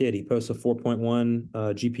smart kid. He posts a 4.1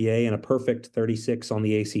 GPA and a perfect 36 on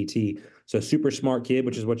the ACT. So super smart kid,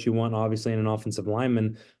 which is what you want, obviously, in an offensive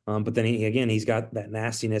lineman. But then he's got that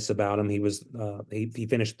nastiness about him. He was he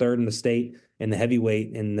finished third in the state in the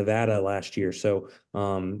heavyweight in Nevada last year. So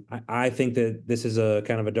I think that this is a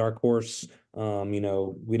kind of a dark horse. We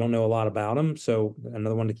don't know a lot about him, so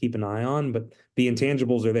another one to keep an eye on. But the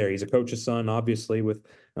intangibles are there. He's a coach's son, obviously, with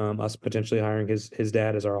us potentially hiring his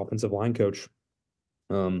dad as our offensive line coach.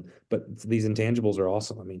 But these intangibles are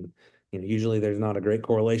awesome. I mean, usually there's not a great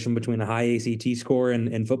correlation between a high ACT score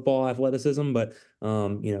and football athleticism, but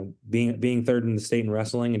being third in the state in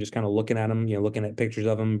wrestling and just kind of looking at him, looking at pictures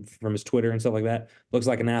of him from his Twitter and stuff like that, looks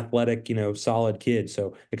like an athletic, solid kid.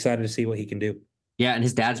 So excited to see what he can do. Yeah, and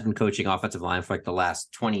his dad's been coaching offensive line for like the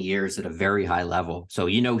last 20 years at a very high level. So,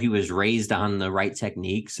 he was raised on the right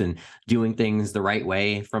techniques and doing things the right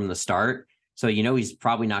way from the start. So, he's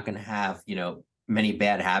probably not going to have, many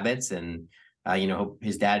bad habits. And,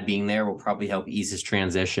 his dad being there will probably help ease his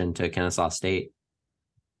transition to Kennesaw State.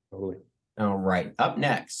 Totally. All right. Up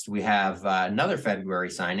next, we have another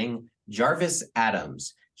February signing, Jarvis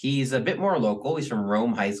Adams. He's a bit more local. He's from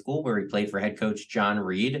Rome High School, where he played for head coach John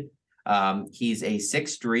Reed. He's a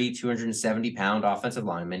 6'3", 270-pound offensive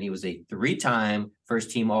lineman. He was a 3-time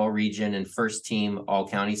first-team All-Region and first-team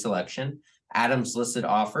All-County selection. Adams listed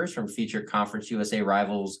offers from featured Conference USA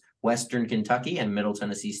rivals Western Kentucky and Middle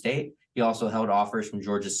Tennessee State. He also held offers from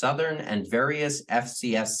Georgia Southern and various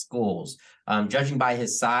FCS schools. Judging by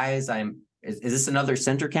his size, is this another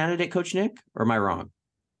center candidate, Coach Nick, or am I wrong?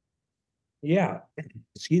 Yeah,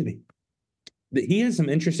 excuse me. He has some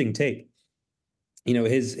interesting tape. You know,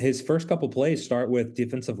 his first couple plays start with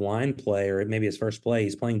defensive line play, or maybe his first play,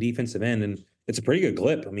 he's playing defensive end, and it's a pretty good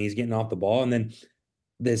clip. I mean, he's getting off the ball, and then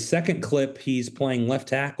the second clip, he's playing left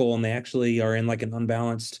tackle, and they actually are in like an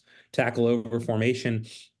unbalanced tackle over formation,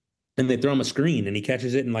 and they throw him a screen, and he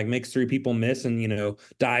catches it and like makes 3 people miss, and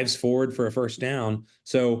dives forward for a first down.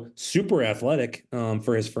 So super athletic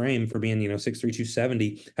for his frame, for being 6'3",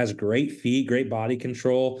 270. Has great feet, great body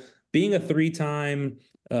control. Being a 3-time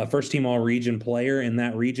first team all-region player in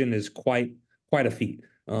that region is quite a feat.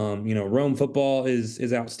 Rome football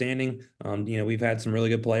is outstanding. We've had some really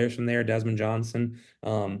good players from there. Desmond Johnson,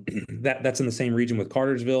 that's in the same region with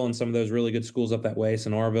Cartersville and some of those really good schools up that way,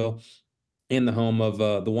 Sonoraville, and the home of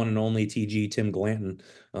the one and only TG Tim Glanton,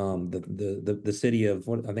 the city of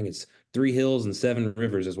what I think it's 3 hills and 7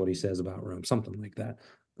 rivers is what he says about Rome, something like that.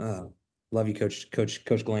 Love you, Coach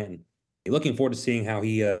Glanton. Looking forward to seeing how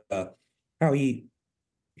he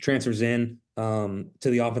transfers in to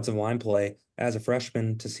the offensive line play as a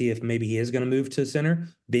freshman, to see if maybe he is going to move to center,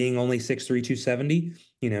 being only 6'3", 270.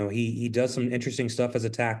 He does some interesting stuff as a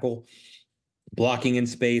tackle, blocking in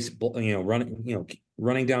space,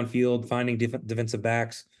 running downfield, finding defensive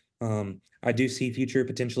backs. I do see future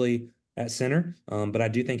potentially at center, but I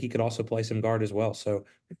do think he could also play some guard as well. So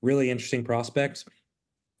really interesting prospects.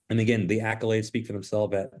 And again, the accolades speak for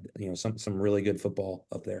themselves at some really good football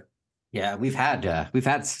up there. Yeah, we've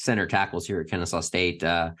had center tackles here at Kennesaw State.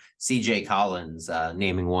 C.J. Collins,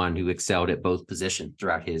 naming one who excelled at both positions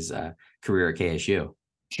throughout his career at KSU.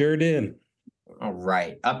 Sure did. All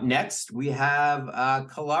right. Up next, we have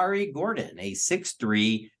Kalari Gordon, a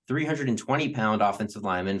 6'3", 320-pound offensive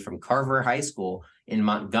lineman from Carver High School in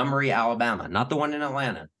Montgomery, Alabama, not the one in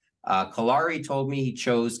Atlanta. Kalari told me he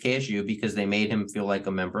chose KSU because they made him feel like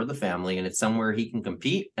a member of the family, and it's somewhere he can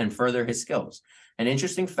compete and further his skills. An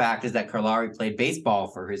interesting fact is that Kalari played baseball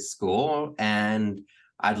for his school, and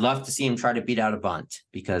I'd love to see him try to beat out a bunt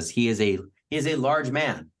because he is a large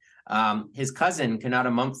man. His cousin, Kanata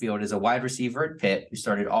Mumpfield, is a wide receiver at Pitt who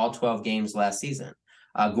started all 12 games last season.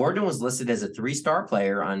 Gordon was listed as a 3-star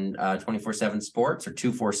player on 24/7 Sports, or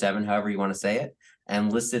 247, however you want to say it,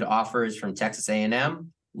 and listed offers from Texas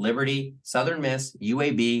A&M, Liberty, Southern Miss,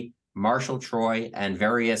 UAB, Marshall, Troy, and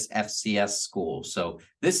various FCS schools. So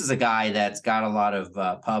this is a guy that's got a lot of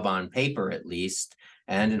pub on paper, at least,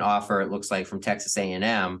 and an offer, it looks like, from Texas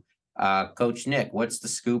A&M. Coach Nick, what's the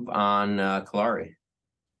scoop on Kalari?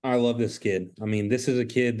 I love this kid. I mean, this is a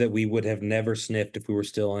kid that we would have never sniffed if we were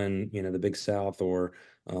still in, the Big South or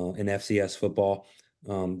in FCS football.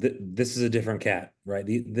 This is a different cat, right?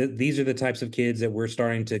 These are the types of kids that we're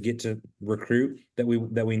starting to get to recruit that we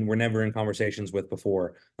were never in conversations with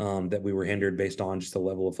before, that we were hindered based on just the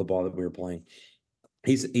level of football that we were playing.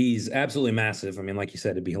 He's absolutely massive. I mean, like you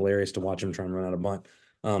said, it'd be hilarious to watch him try and run out a bunt.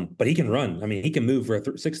 But he can run. I mean, he can move for a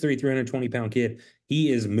 6'3", 320-pound kid.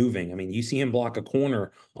 He is moving. I mean, you see him block a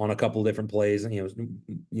corner on a couple different plays.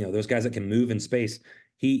 Those guys that can move in space.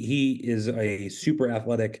 He is a super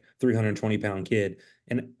athletic 320-pound kid.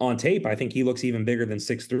 And on tape, I think he looks even bigger than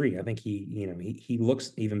 6'3". I think he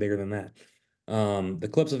looks even bigger than that. The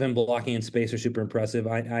clips of him blocking in space are super impressive.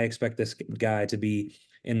 I expect this guy to be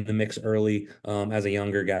in the mix early as a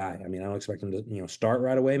younger guy. I mean, I don't expect him to start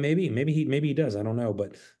right away. Maybe he does. I don't know,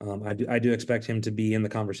 but I do expect him to be in the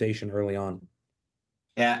conversation early on.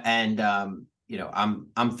 Yeah, and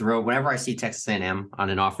I'm thrilled whenever I see Texas A&M on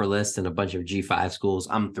an offer list and a bunch of G5 schools.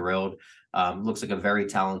 I'm thrilled. Looks like a very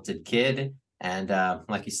talented kid. And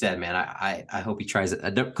like you said, man, I hope he tries it.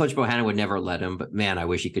 Coach Bohannon would never let him, but man, I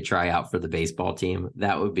wish he could try out for the baseball team.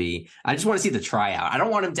 I just want to see the tryout. I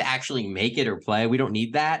don't want him to actually make it or play. We don't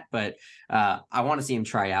need that, but I want to see him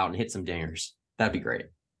try out and hit some dingers. That'd be great.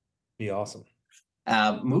 Be awesome.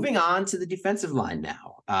 Moving on to the defensive line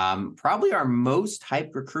now. Probably our most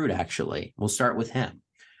hyped recruit, actually. We'll start with him.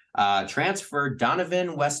 Transfer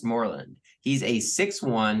Donovan Westmoreland. He's a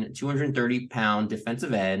 6'1", 230-pound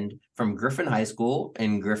defensive end from Griffin High School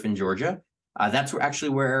in Griffin, Georgia. That's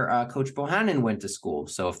where Coach Bohannon went to school.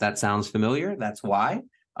 So if that sounds familiar, that's why.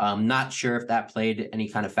 I'm not sure if that played any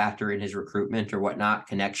kind of factor in his recruitment or whatnot,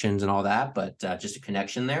 connections and all that, but just a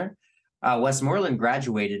connection there. Westmoreland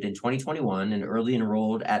graduated in 2021 and early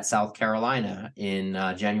enrolled at South Carolina in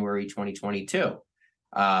January 2022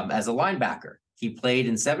 as a linebacker. He played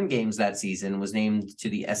in 7 games that season and was named to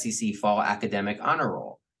the SEC Fall Academic Honor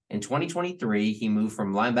Roll. In 2023, he moved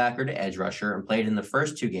from linebacker to edge rusher and played in the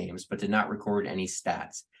first 2 games, but did not record any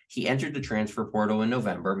stats. He entered the transfer portal in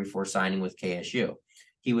November before signing with KSU.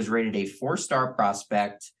 He was rated a 4-star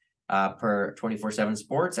prospect per 24/7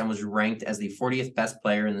 Sports and was ranked as the 40th best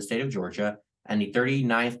player in the state of Georgia and the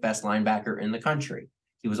 39th best linebacker in the country.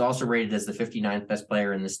 He was also rated as the 59th best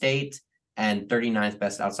player in the state and 39th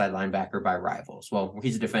best outside linebacker by Rivals. Well,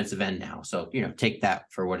 he's a defensive end now, so take that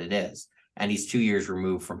for what it is. And he's 2 years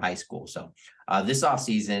removed from high school. So this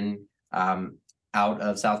offseason, out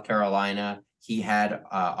of South Carolina, he had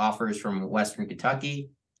offers from Western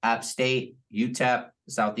Kentucky, App State, UTEP,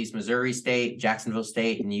 Southeast Missouri State, Jacksonville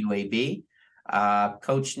State, and UAB.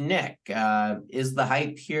 Coach Nick, is the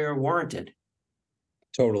hype here warranted?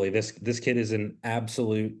 Totally. This kid is an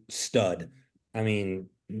absolute stud. I mean,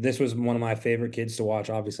 this was one of my favorite kids to watch.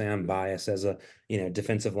 Obviously, I'm biased as a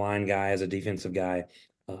defensive line guy, as a defensive guy.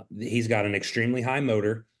 He's got an extremely high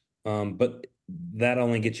motor, but that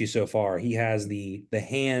only gets you so far. He has the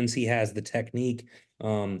hands, he has the technique,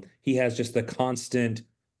 he has just the constant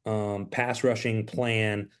pass rushing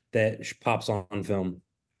plan that pops on film.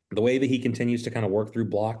 The way that he continues to kind of work through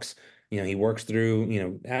blocks, he works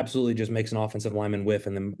through, absolutely just makes an offensive lineman whiff,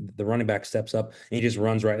 and then the running back steps up and he just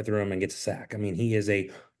runs right through him and gets a sack. I mean, he is a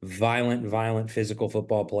violent, physical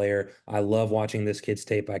football player. I love watching this kid's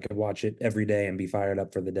tape. I could watch it every day and be fired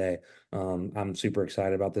up for the day. I'm super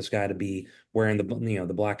excited about this guy to be wearing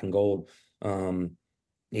the black and gold.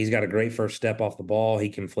 He's got a great first step off the ball. He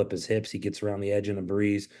can flip his hips. He gets around the edge in a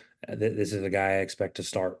breeze. This is a guy I expect to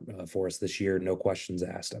start for us this year. No questions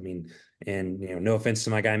asked. I mean, and no offense to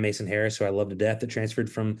my guy, Mason Harris, who I love to death, that transferred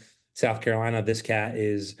from South Carolina. This cat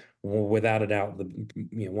is without a doubt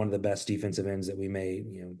one of the best defensive ends that we may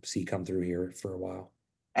see come through here for a while.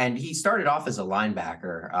 And he started off as a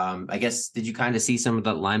linebacker. I guess, did you kind of see some of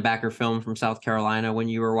the linebacker film from South Carolina when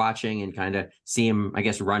you were watching and kind of see him, I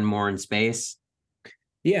guess, run more in space?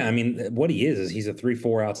 Yeah, I mean, what he is he's a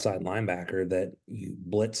 3-4 outside linebacker that you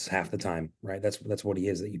blitz half the time, right? That's what he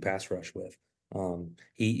is, that you pass rush with.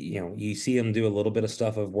 You see him do a little bit of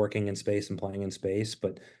stuff of working in space and playing in space,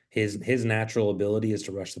 but his natural ability is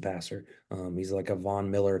to rush the passer. He's like a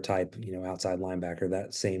Von Miller type, outside linebacker,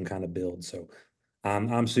 that same kind of build. So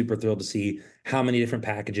I'm super thrilled to see how many different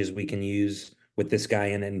packages we can use with this guy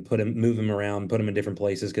in and move him around, put him in different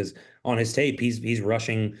places. Because on his tape, he's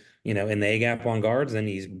rushing, in the A gap on guards, and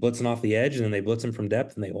he's blitzing off the edge, and then they blitz him from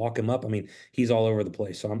depth and they walk him up. I mean, he's all over the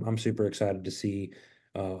place. So I'm super excited to see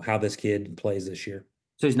how this kid plays this year.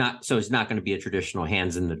 So he's not going to be a traditional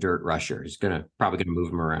hands in the dirt rusher. He's probably going to move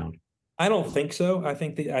him around. I don't think so. I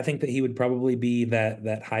think that he would probably be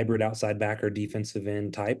that hybrid outside backer defensive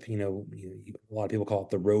end type. A lot of people call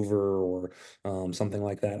it the rover or something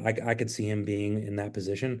like that. I could see him being in that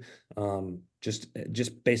position.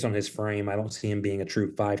 Just based on his frame, I don't see him being a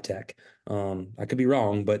true 5 tech. I could be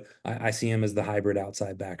wrong, but I see him as the hybrid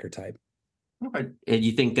outside backer type. Okay. And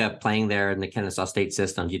you think playing there in the Kennesaw State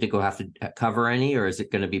system, do you think we'll have to cover any, or is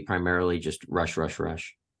it going to be primarily just rush?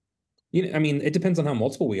 I mean, it depends on how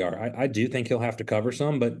multiple we are. I do think he'll have to cover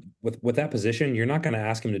some, but with that position, you're not going to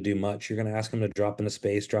ask him to do much. You're going to ask him to drop into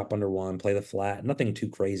space, drop under one, play the flat. Nothing too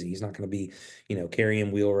crazy. He's not going to be,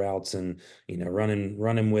 carrying wheel routes and,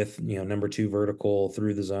 running with, number 2 vertical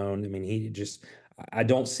through the zone. I mean, I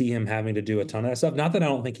don't see him having to do a ton of that stuff. Not that I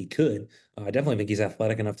don't think he could. I definitely think he's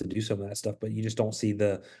athletic enough to do some of that stuff, but you just don't see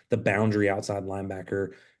the boundary outside linebacker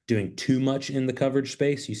doing too much in the coverage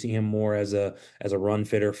space. You see him more as a run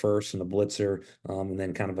fitter first and a blitzer, and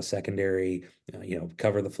then kind of a secondary,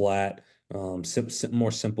 cover the flat,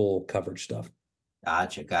 more simple coverage stuff.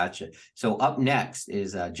 Gotcha. So up next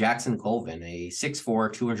is Jackson Colvin, a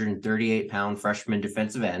 6'4", 238-pound freshman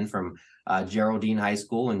defensive end from Geraldine High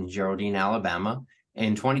School in Geraldine, Alabama.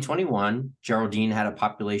 In 2021, Geraldine had a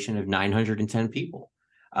population of 910 people.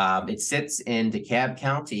 It sits in DeKalb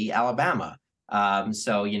County, Alabama.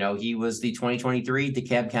 So, he was the 2023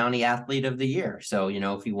 DeKalb County Athlete of the Year. So,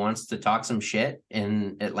 if he wants to talk some shit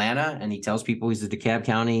in Atlanta and he tells people he's the DeKalb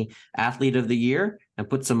County Athlete of the Year and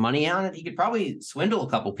put some money on it, he could probably swindle a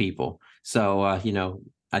couple people. So,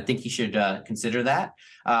 I think he should consider that.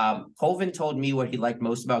 Colvin told me what he liked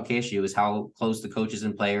most about KSU is how close the coaches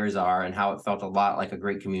and players are and how it felt a lot like a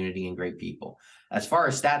great community and great people. As far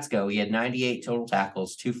as stats go, he had 98 total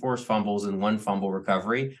tackles, 2 forced fumbles, and 1 fumble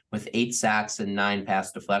recovery with 8 sacks and 9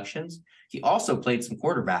 pass deflections. He also played some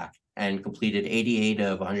quarterback and completed 88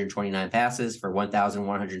 of 129 passes for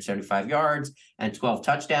 1,175 yards and 12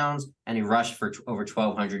 touchdowns. And he rushed for over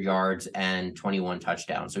 1,200 yards and 21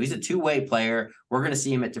 touchdowns. So he's a two-way player. We're going to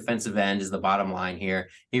see him at defensive end is the bottom line here.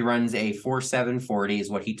 He runs a 4.7 40 is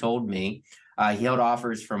what he told me. He held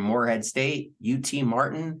offers from Morehead State, UT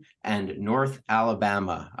Martin, and North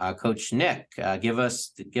Alabama. Coach Nick, give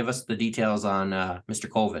us the details on Mr.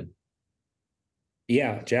 Colvin.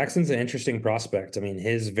 Yeah, Jackson's an interesting prospect. I mean,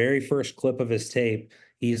 his very first clip of his tape,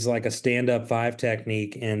 he's like a stand-up 5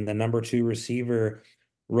 technique, and the number 2 receiver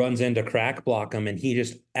runs in to crack block him, and he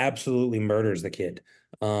just absolutely murders the kid.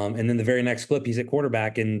 And then the very next clip, he's at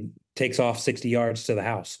quarterback and takes off 60 yards to the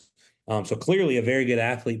house. So clearly a very good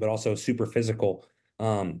athlete, but also super physical.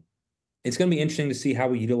 It's going to be interesting to see how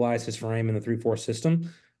we utilize his frame in the 3-4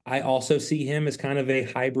 system. I also see him as kind of a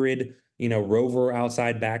hybrid, rover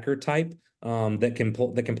outside backer type.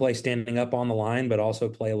 That can play standing up on the line, but also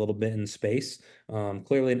play a little bit in space.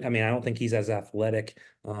 Clearly, I mean, I don't think he's as athletic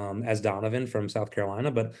as Donovan from South Carolina,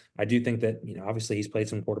 but I do think that, obviously he's played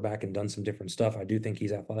some quarterback and done some different stuff. I do think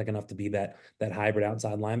he's athletic enough to be that hybrid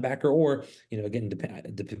outside linebacker, or, again,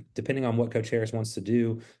 depending on what Coach Harris wants to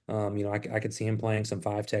do, I could see him playing some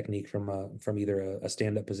 5 technique from either a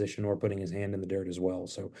stand-up position or putting his hand in the dirt as well.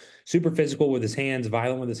 So super physical with his hands,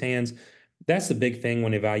 violent with his hands. That's the big thing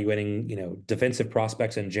when evaluating, defensive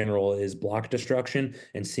prospects in general is block destruction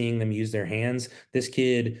and seeing them use their hands. This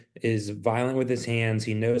kid is violent with his hands.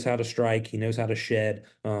 He knows how to strike. He knows how to shed.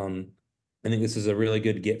 I think this is a really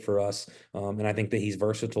good get for us. And I think that he's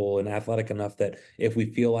versatile and athletic enough that if we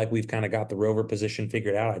feel like we've kind of got the rover position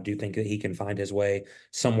figured out, I do think that he can find his way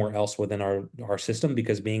somewhere else within our system,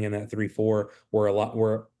 because being in that 3-4, we're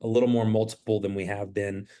a little more multiple than we have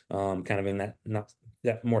been kind of in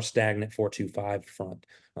that more stagnant 4-2-5 front.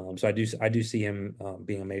 So I do see him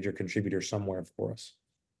being a major contributor somewhere for us.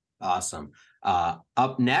 Awesome.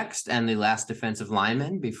 Up next, and the last defensive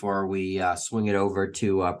lineman before we swing it over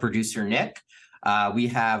to producer Nick, we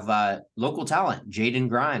have local talent, Jaden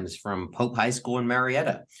Grimes from Pope High School in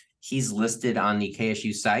Marietta. He's listed on the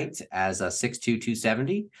KSU site as a 6'2",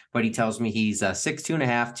 270, but he tells me he's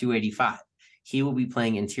 6'2.5", 285. He will be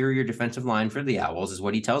playing interior defensive line for the Owls, is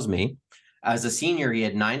what he tells me. As a senior, he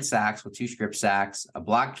had 9 sacks with 2 strip sacks, a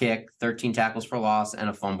block kick, 13 tackles for loss, and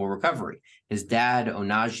a fumble recovery. His dad,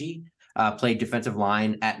 Onaji, played defensive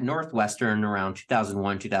line at Northwestern around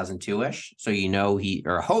 2001, 2002-ish.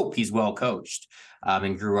 So hope he's well coached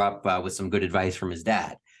and grew up with some good advice from his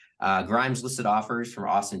dad. Grimes listed offers from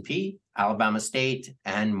Austin Peay, Alabama State,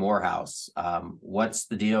 and Morehouse. What's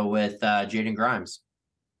the deal with Jaden Grimes?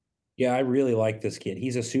 Yeah, I really like this kid.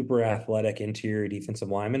 He's a super athletic interior defensive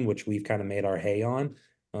lineman, which we've kind of made our hay on.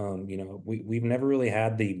 We've never really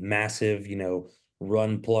had the massive,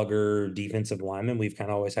 run plugger defensive lineman. We've kind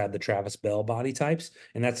of always had the Travis Bell body types,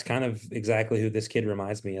 and that's kind of exactly who this kid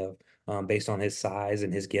reminds me of, based on his size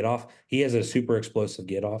and his get off. He has a super explosive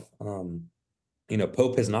get off.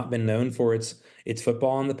 Pope has not been known for its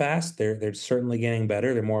football in the past. They're certainly getting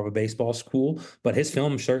better. They're more of a baseball school, but his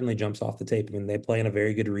film certainly jumps off the tape. I mean, they play in a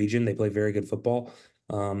very good region. They play very good football.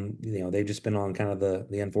 They've just been on kind of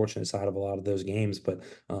the unfortunate side of a lot of those games, but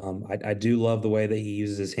I do love the way that he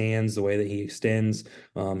uses his hands, the way that he extends.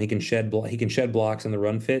 He can shed blocks in the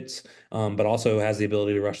run fits, but also has the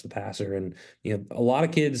ability to rush the passer. And a lot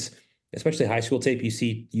of kids, especially high school tape, you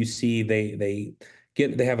see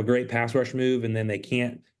they have a great pass rush move, and then they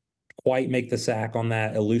can't quite make the sack on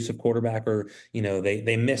that elusive quarterback, or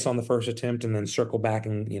they miss on the first attempt and then circle back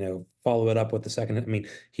and follow it up with the second. I mean,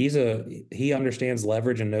 he understands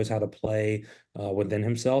leverage and knows how to play within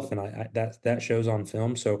himself, and that shows on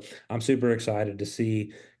film. So I'm super excited to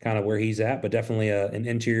see kind of where he's at, but definitely an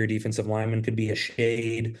interior defensive lineman could be a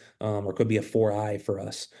shade or could be a 4-eye for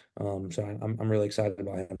us. So I'm really excited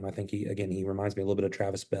about him. I think he reminds me a little bit of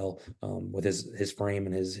Travis Bell with his frame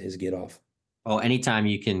and his get off. Oh, anytime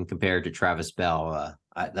you can compare to Travis Bell,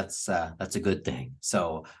 that's a good thing.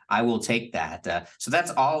 So I will take that. So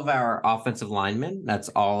that's all of our offensive linemen. That's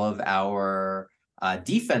all of our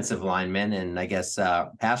defensive linemen, and I guess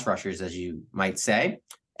pass rushers, as you might say,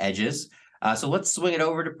 edges. So let's swing it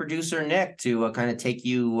over to producer Nick to kind of take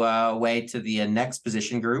you away to the next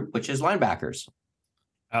position group, which is linebackers.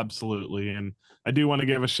 Absolutely. And I do want to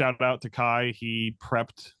give a shout out to Kai. He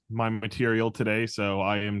prepped my material today, so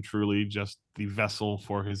I am truly just the vessel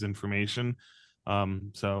for his information.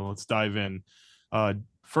 So let's dive in.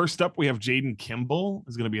 First up, we have Jaden Kimball.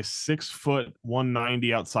 Is going to be a 6',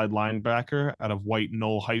 190 outside linebacker out of White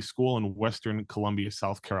Knoll High School in Western Columbia,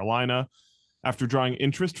 South Carolina. After drawing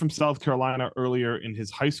interest from South Carolina earlier in his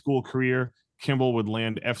high school career, Kimball would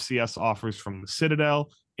land FCS offers from the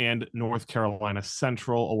Citadel and North Carolina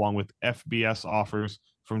Central, along with FBS offers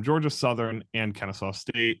from Georgia Southern and Kennesaw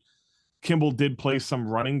State. Kimball did play some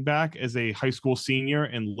running back as a high school senior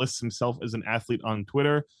and lists himself as an athlete on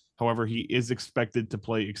Twitter. However, he is expected to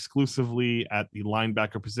play exclusively at the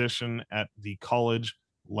linebacker position at the college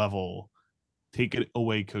level. Take it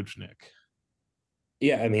away, Coach Nick.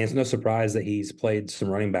 Yeah, I mean, it's no surprise that he's played some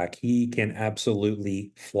running back. He can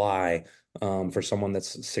absolutely fly for someone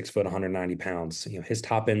that's 6 foot, 190 pounds. You know, his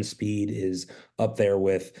top end speed is up there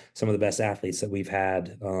with some of the best athletes that we've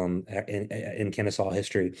had in Kennesaw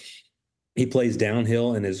history. He plays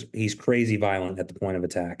downhill and he's crazy violent at the point of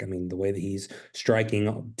attack. I mean, the way that he's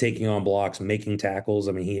striking, taking on blocks, making tackles.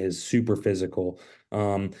 I mean, he is super physical.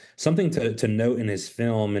 Something to note in his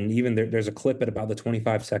film, and even there's a clip at about the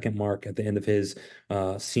 25-second mark at the end of his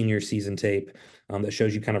senior season tape that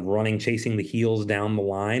shows you kind of running, chasing the heels down the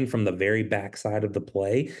line from the very back side of the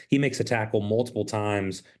play. He makes a tackle multiple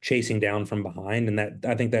times, chasing down from behind, and that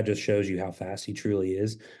I think that just shows you how fast he truly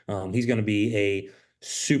is. He's going to be a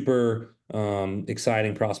super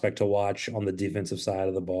exciting prospect to watch on the defensive side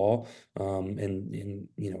of the ball. And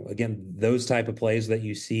you know, again, those type of plays that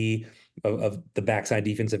you see of the backside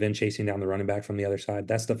defensive end chasing down the running back from the other side,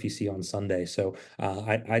 that stuff you see on Sunday. So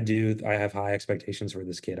I have high expectations for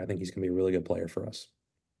this kid. I think he's going to be a really good player for us.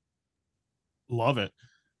 Love it.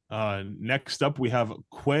 Next up, we have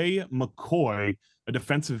Quay McCoy, a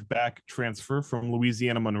defensive back transfer from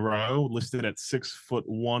Louisiana Monroe, listed at 6'1",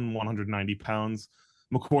 190 pounds.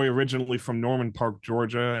 McCoy originally from Norman Park,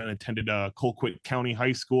 Georgia, and attended Colquitt County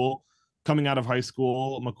High School. Coming out of high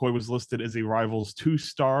school, McCoy was listed as a Rivals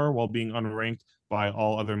 2-star while being unranked by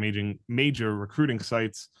all other major recruiting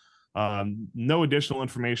sites. No additional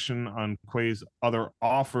information on Quay's other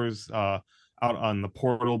offers out on the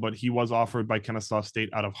portal, but he was offered by Kennesaw State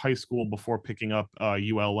out of high school before picking up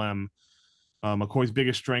ULM. McCoy's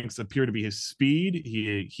biggest strengths appear to be his speed.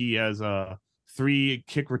 He has 3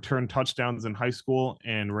 kick return touchdowns in high school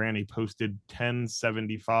and ran a posted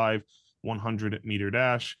 10.75 100-meter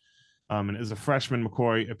dash. And as a freshman,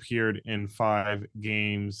 McCoy appeared in 5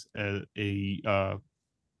 games at ULM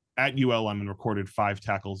and recorded 5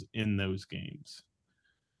 tackles in those games.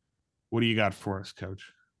 What do you got for us,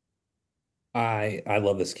 Coach? I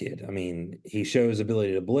love this kid. I mean, he shows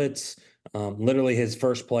ability to blitz. Literally, his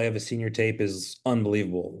first play of his senior tape is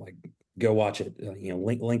unbelievable. Like, go watch it. You know,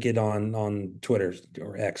 link it on Twitter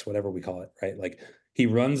or X, whatever we call it. Right? Like, he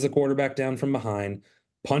runs the quarterback down from behind,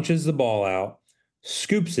 punches the ball out,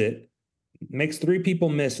 scoops it, makes 3 people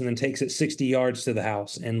miss, and then takes it 60 yards to the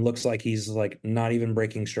house, and looks like he's like not even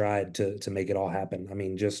breaking stride to make it all happen. I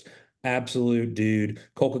mean, just absolute dude.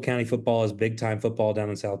 Colquitt County football is big time football down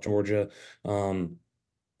in South Georgia.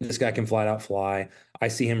 This guy can flat out fly. I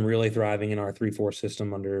see him really thriving in our 3-4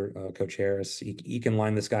 system under Coach Harris. He can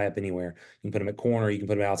line this guy up anywhere. You can put him at corner. You can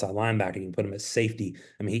put him outside linebacker. You can put him at safety.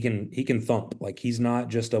 I mean, he can thump. Like, he's not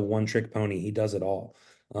just a one-trick pony. He does it all.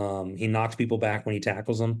 He knocks people back when he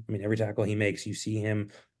tackles them. I mean, every tackle he makes, you see him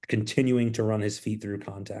continuing to run his feet through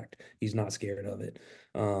contact. He's not scared of it.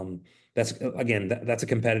 That's a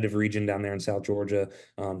competitive region down there in South Georgia.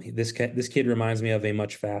 This kid reminds me of a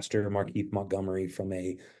much faster Markeith Montgomery from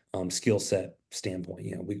a skill set standpoint.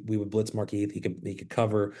 You know, we would blitz Markeith. He could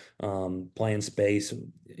cover, play in space.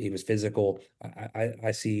 He was physical.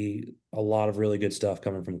 I see a lot of really good stuff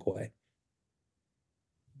coming from Quay.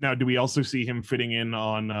 Now, do we also see him fitting in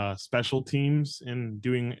on special teams and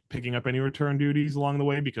picking up any return duties along the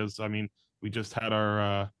way? Because, I mean, we just had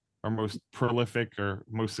our most prolific or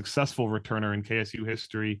most successful returner in KSU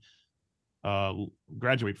history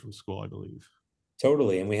graduate from school, I believe.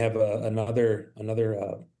 Totally, and we have another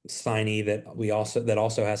signee that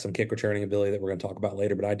also has some kick returning ability that we're going to talk about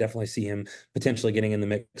later. But I definitely see him potentially getting in the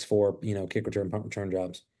mix for kick return, punt return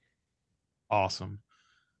jobs. Awesome.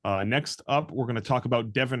 Next up, we're going to talk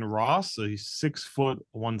about Devin Ross, a 6 foot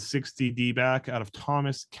 160 D-back out of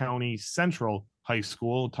Thomas County Central High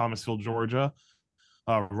School, Thomasville, Georgia.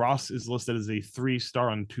 Ross is listed as a 3-star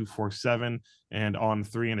on 247 and on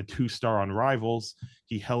 3 and a 2-star on Rivals.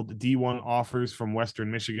 He held D1 offers from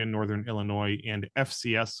Western Michigan, Northern Illinois, and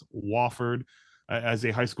FCS Wofford. As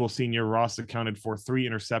a high school senior, Ross accounted for 3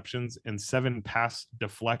 interceptions and 7 pass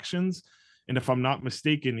deflections. And if I'm not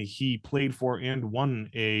mistaken, he played for and won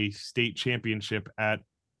a state championship at,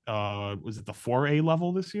 was it the 4A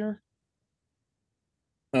level this year?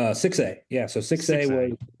 6A. Yeah. So 6A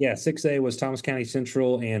 6A. was, 6A was Thomas County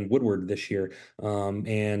Central and Woodward this year.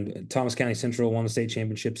 And Thomas County Central won the state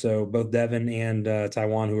championship. So both Devin and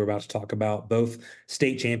Taiwan, who we're about to talk about, both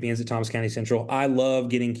state champions at Thomas County Central. I love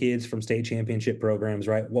getting kids from state championship programs,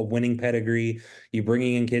 right? Well, winning pedigree, you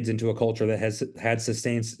bringing in kids into a culture that has had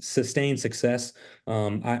sustained success.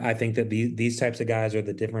 I think that these types of guys are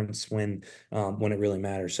the difference when it really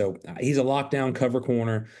matters. So he's a lockdown cover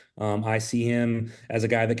corner. I see him as a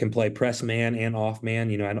guy that can play press man and off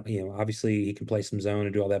man. I don't, obviously he can play some zone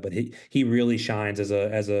and do all that, but he really shines as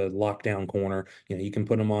a lockdown corner. You can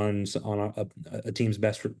put him on a team's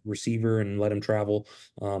best receiver and let him travel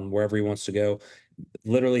wherever he wants to go.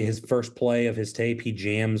 Literally, his first play of his tape, he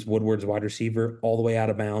jams Woodward's wide receiver all the way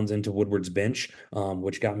out of bounds into Woodward's bench,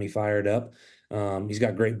 which got me fired up. He's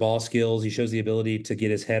got great ball skills. He shows the ability to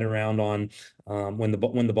get his head around on when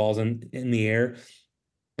the ball's in the air.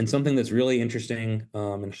 And something that's really interesting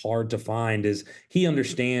and hard to find is he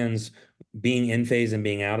understands being in phase and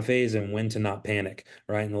being out of phase and when to not panic,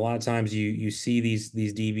 right? And a lot of times you see these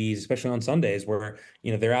DBs, especially on Sundays, where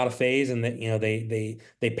they're out of phase and they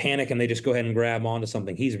panic and they just go ahead and grab onto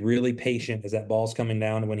something. He's really patient as that ball's coming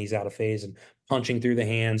down when he's out of phase and punching through the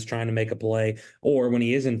hands, trying to make a play, or when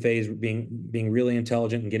he is in phase, being really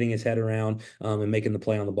intelligent and getting his head around and making the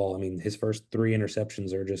play on the ball. I mean, his first 3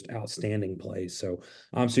 interceptions are just outstanding plays. So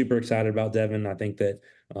I'm super excited about Devin. I think that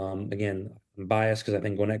again, I'm biased because I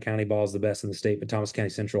think Gwinnett County ball is the best in the state, but Thomas County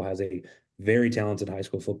Central has a very talented high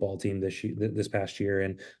school football team this past year,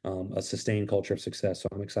 and a sustained culture of success. So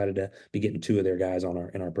I'm excited to be getting 2 of their guys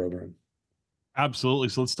in our program. Absolutely.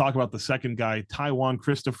 So let's talk about the second guy, Taiwan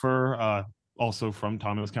Christopher, also from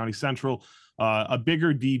Thomas County Central, a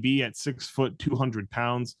bigger DB at 6 foot, 200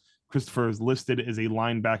 pounds. Christopher is listed as a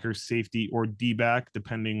linebacker, safety, or D-back,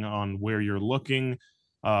 depending on where you're looking.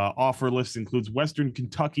 Offer list includes Western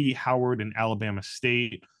Kentucky, Howard, and Alabama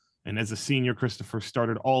State. And as a senior, Christopher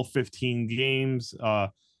started all 15 games,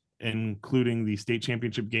 including the state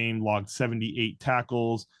championship game, logged 78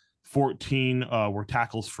 tackles, 14 were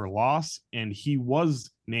tackles for loss, and he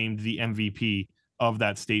was named the MVP of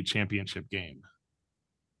that state championship game.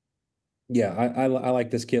 Yeah, I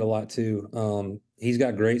like this kid a lot too. He's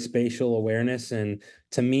got great spatial awareness, and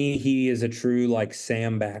to me, he is a true like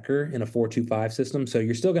Sam backer in a 4-2-5 system. So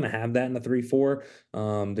you're still going to have that in the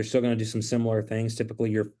 3-4. They're still going to do some similar things.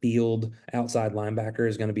 Typically, your field outside linebacker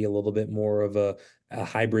is going to be a little bit more of a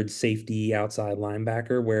hybrid safety outside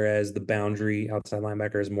linebacker, whereas the boundary outside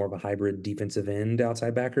linebacker is more of a hybrid defensive end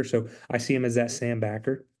outside backer. So I see him as that Sam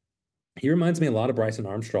backer. He reminds me a lot of Bryson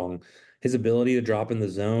Armstrong. His ability to drop in the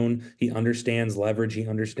zone, he understands leverage, he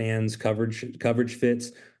understands coverage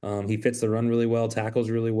fits. He fits the run really well,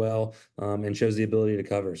 tackles really well, and shows the ability to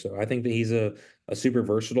cover. So I think that he's a super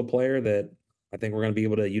versatile player that I think we're going to be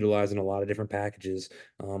able to utilize in a lot of different packages,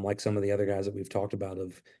 like some of the other guys that we've talked about.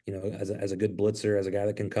 Of as a good blitzer, as a guy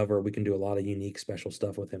that can cover, we can do a lot of unique, special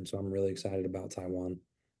stuff with him. So I'm really excited about Taiwan.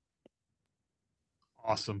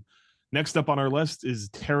 Awesome. Next up on our list is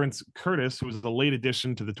Terrence Curtis, who was the late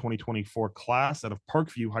addition to the 2024 class out of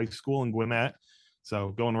Parkview High School in Gwinnett. So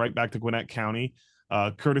going right back to Gwinnett County.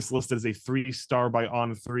 Curtis listed as a 3-star by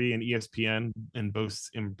On3 and ESPN and boasts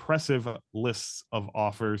impressive lists of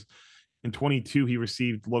offers. In 22, he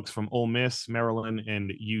received looks from Ole Miss, Maryland,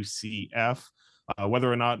 and UCF.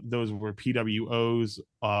 Whether or not those were PWOs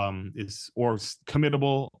or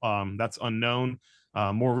committable, that's unknown.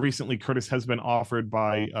 More recently, Curtis has been offered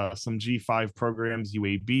by some G5 programs,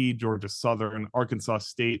 UAB, Georgia Southern, Arkansas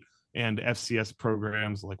State, and FCS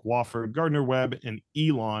programs like Wofford, Gardner-Webb, and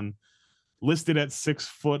Elon. Listed at 6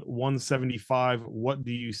 foot 175. What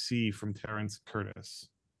do you see from Terrence Curtis?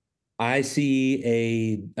 I see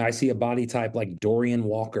a body type like Dorian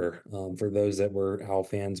Walker, for those that were Owl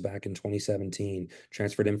fans back in 2017.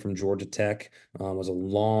 Transferred in from Georgia Tech, was a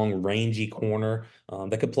long, rangy corner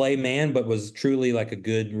that could play man, but was truly like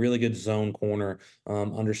really good zone corner.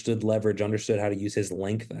 Understood leverage, understood how to use his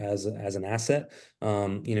length as an asset.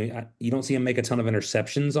 You don't see him make a ton of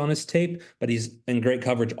interceptions on his tape, but he's in great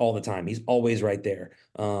coverage all the time. He's always right there.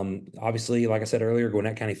 Obviously, like I said earlier,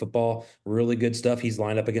 Gwinnett County football, really good stuff. He's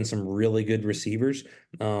lined up against some really good receivers.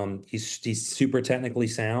 He's super technically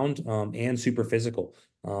sound and super physical.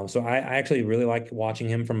 So I actually really like watching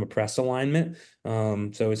him from a press alignment.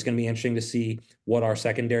 So it's going to be interesting to see what our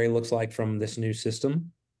secondary looks like from this new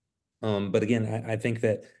system. But again, I think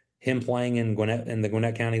that him playing in the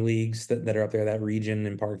Gwinnett County leagues that are up there, that region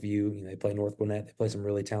in Parkview. They play North Gwinnett. They play some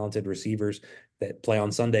really talented receivers that play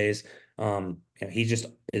on Sundays. He just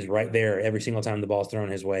is right there every single time the ball's thrown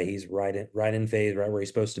his way. He's right in phase, right where he's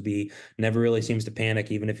supposed to be. Never really seems to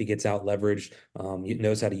panic, even if he gets out leveraged. He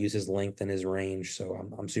knows how to use his length and his range.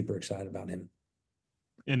 So I'm super excited about him.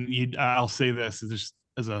 And I'll say this just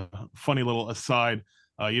as a funny little aside.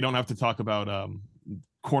 You don't have to talk about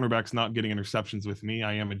cornerbacks not getting interceptions with me.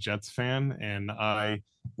 I am a Jets fan, and I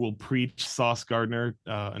will preach Sauce Gardner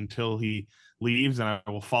until he leaves, and I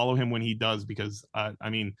will follow him when he does, because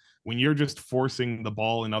when you're just forcing the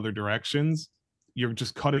ball in other directions, you're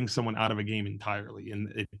just cutting someone out of a game entirely,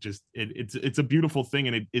 and it's a beautiful thing,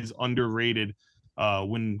 and it is underrated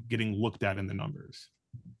when getting looked at in the numbers.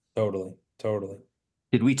 Totally.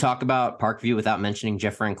 Did we talk about Parkview without mentioning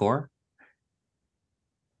Jeff Francoeur?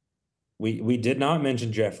 We did not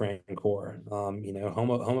mention Jeff Francoeur.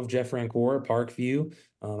 Home of Jeff Francoeur, Parkview,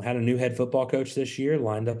 had a new head football coach this year,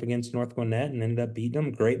 lined up against North Gwinnett and ended up beating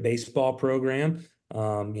them. Great baseball program,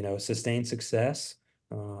 sustained success.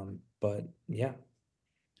 But yeah.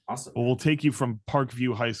 Awesome. Well, we'll take you from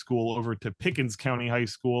Parkview High School over to Pickens County High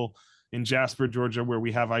School in Jasper, Georgia, where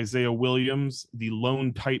we have Isaiah Williams, the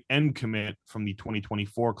lone tight end commit from the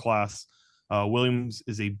 2024 class. Williams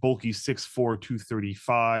is a bulky 6'4",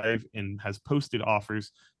 235, and has posted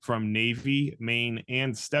offers from Navy, Maine,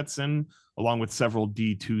 and Stetson, along with several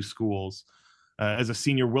D2 schools. As a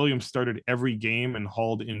senior, Williams started every game and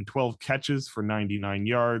hauled in 12 catches for 99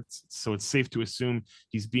 yards, so it's safe to assume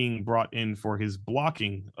he's being brought in for his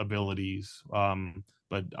blocking abilities.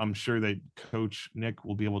 But I'm sure that Coach Nick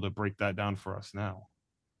will be able to break that down for us now.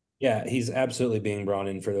 Yeah, he's absolutely being brought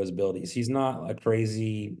in for those abilities. He's not a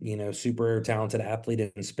crazy, super talented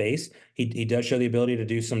athlete in space. He does show the ability to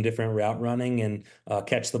do some different route running and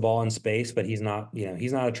catch the ball in space, but he's not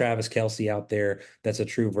a Travis Kelce out there that's a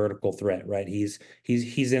true vertical threat, right? He's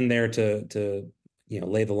in there to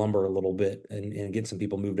lay the lumber a little bit and get some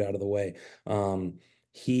people moved out of the way.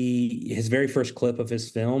 His very first clip of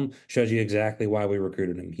his film shows you exactly why we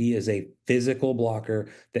recruited him. He is a physical blocker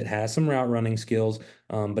that has some route running skills,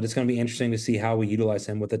 but it's going to be interesting to see how we utilize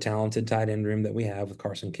him with the talented tight end room that we have with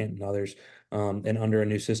Carson Kent and others, and under a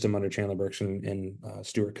new system under Chandler Burks and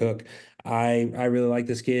Stuart Cook. I really like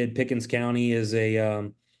this kid. Pickens County is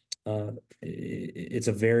it's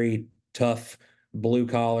a very tough blue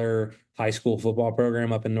collar high school football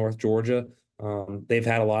program up in North Georgia. They've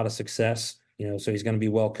had a lot of success. So he's going to be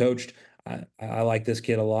well coached. I like this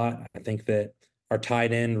kid a lot. I think that our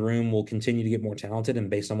tight end room will continue to get more talented,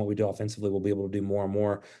 and based on what we do offensively, we'll be able to do more and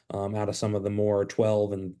more out of some of the more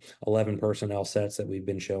 12 and 11 personnel sets that we've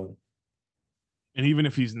been showing. And even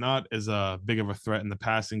if he's not as big of a threat in the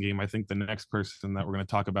passing game, I think the next person that we're going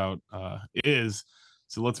to talk about is.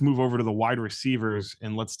 So let's move over to the wide receivers,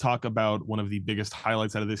 and let's talk about one of the biggest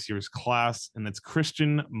highlights out of this year's class, and that's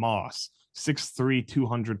Christian Moss. 6'3",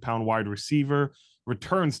 200-pound wide receiver,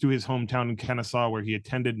 returns to his hometown in Kennesaw, where he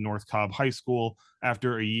attended North Cobb High School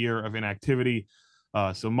after a year of inactivity.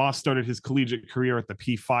 So Moss started his collegiate career at the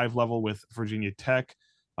P5 level with Virginia Tech.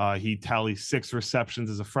 He tallies 6 receptions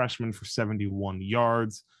as a freshman for 71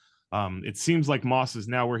 yards. It seems like Moss is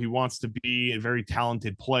now where he wants to be, a very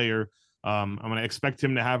talented player. I'm going to expect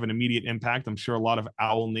him to have an immediate impact. I'm sure a lot of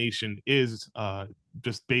Owl Nation is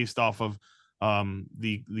just based off of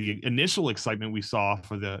the initial excitement we saw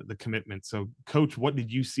for the commitment. So, Coach, what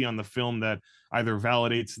did you see on the film that either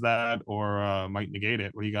validates that or might negate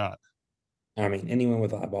it? What do you got? I mean, anyone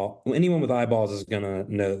with eyeballs is gonna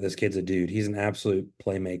know that this kid's a dude. He's an absolute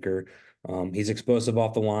playmaker. He's explosive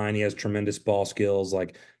off the line. He has tremendous ball skills.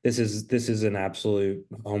 Like this is an absolute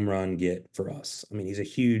home run get for us. I mean, he's a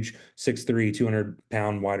huge 6'3",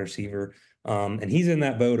 200-pound wide receiver, and he's in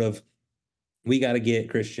that boat of, we got to get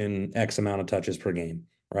Christian X amount of touches per game,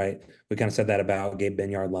 right? We kind of said that about Gabe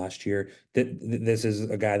Benyard last year. This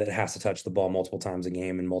is a guy that has to touch the ball multiple times a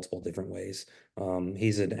game in multiple different ways.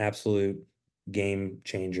 He's an absolute game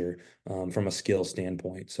changer from a skill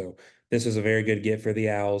standpoint. So this is a very good get for the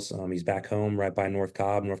Owls. He's back home right by North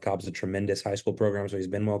Cobb. North Cobb is a tremendous high school program, so he's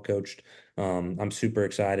been well coached. I'm super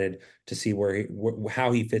excited to see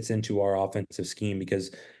how he fits into our offensive scheme,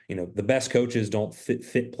 because the best coaches don't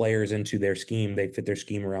fit players into their scheme. They fit their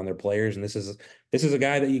scheme around their players. And this is a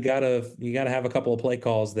guy that you gotta have a couple of play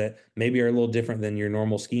calls that maybe are a little different than your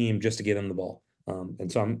normal scheme just to get him the ball.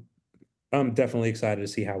 And so I'm definitely excited to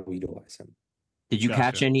see how we utilize him. Did you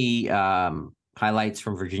catch any highlights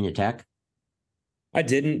from Virginia Tech? I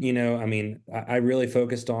didn't, I mean, I really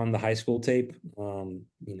focused on the high school tape.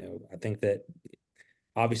 I think that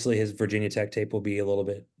obviously his Virginia Tech tape will be a little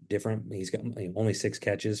bit different. He's got only 6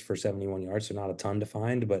 catches for 71 yards, so not a ton to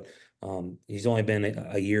find, but he's only been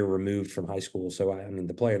a year removed from high school. So, I mean,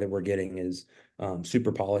 the player that we're getting is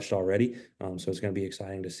super polished already. So it's going to be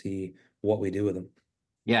exciting to see what we do with him.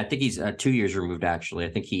 Yeah, I think he's 2 years removed, actually.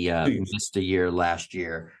 I think he missed a year last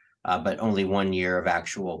year, but only 1 year of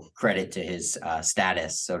actual credit to his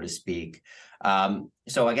status, so to speak.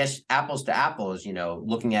 So I guess apples to apples,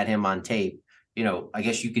 looking at him on tape, I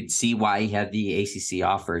guess you could see why he had the ACC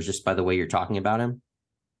offers just by the way you're talking about him.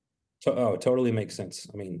 So, it totally makes sense.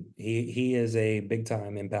 I mean, he is a big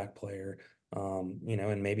time impact player.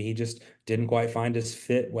 And maybe he just didn't quite find his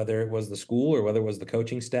fit, whether it was the school or whether it was the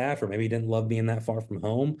coaching staff, or maybe he didn't love being that far from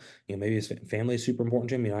home. Maybe his family is super important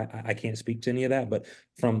to him. I can't speak to any of that, but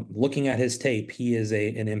from looking at his tape, he is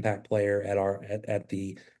an impact player at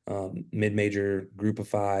the mid-major Group of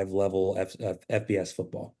 5 level FBS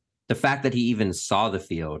football. The fact that he even saw the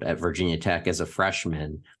field at Virginia Tech as a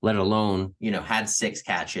freshman, let alone, had 6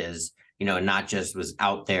 catches, and not just was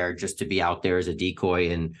out there just to be out there as a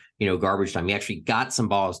decoy and, garbage time. He actually got some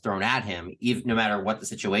balls thrown at him, even no matter what the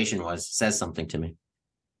situation was, says something to me.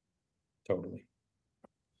 Totally.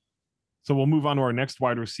 So we'll move on to our next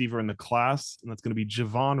wide receiver in the class, and that's going to be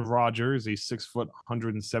Javon Rogers, a 6 foot,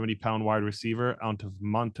 170-pound wide receiver out of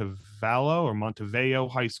Monteveo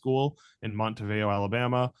High School in Monteveo,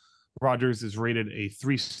 Alabama. Rogers is rated a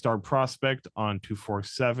 3-star prospect on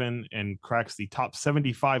 247 and cracks the top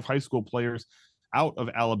 75 high school players out of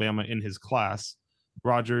Alabama in his class.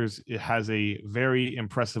 Rogers has a very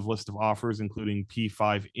impressive list of offers, including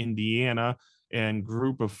P5 Indiana and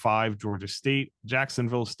Group of 5 Georgia State,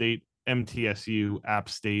 Jacksonville State, MTSU, App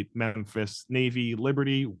State, Memphis, Navy,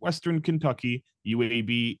 Liberty, Western Kentucky,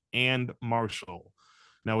 UAB, and Marshall.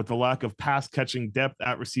 Now, with the lack of pass-catching depth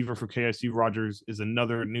at receiver for KSU, Rogers is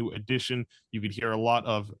another new addition you could hear a lot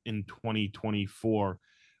of in 2024.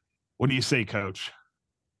 What do you say, Coach?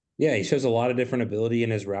 Yeah, he shows a lot of different ability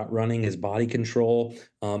in his route running, his body control.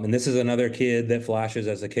 And this is another kid that flashes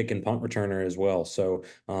as a kick and punt returner as well. So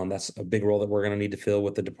that's a big role that we're going to need to fill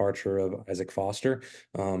with the departure of Isaac Foster.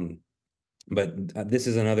 But this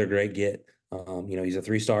is another great get. He's a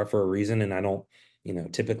 3-star for a reason, and I don't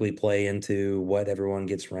typically play into what everyone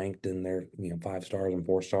gets ranked in their 5 stars and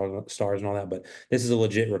 4 stars and all that. But this is a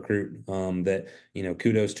legit recruit that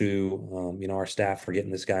kudos to our staff for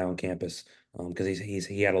getting this guy on campus, because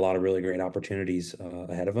he had a lot of really great opportunities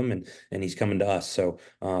ahead of him, and he's coming to us. So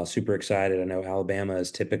super excited. I know Alabama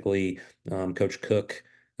is typically Coach Cook.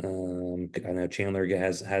 I know Chandler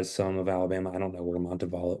has some of Alabama. I don't know where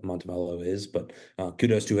Montevallo is, but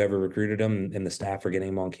kudos to whoever recruited him and the staff for getting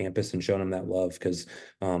him on campus and showing him that love, because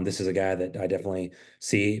this is a guy that I definitely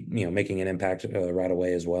see making an impact right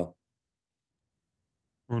away as well.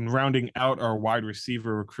 When rounding out our wide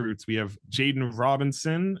receiver recruits, we have Jaden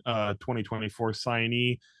Robinson, 2024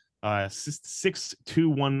 signee, 6'2",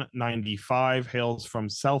 195, hails from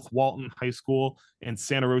South Walton High School in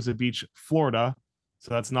Santa Rosa Beach, Florida. So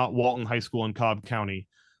that's not Walton High School in Cobb County.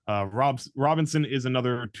 Robinson is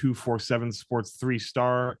another 247 Sports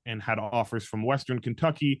 3-star and had offers from Western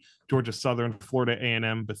Kentucky, Georgia Southern, Florida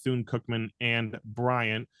A&M, Bethune-Cookman, and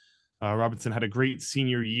Bryant. Robinson had a great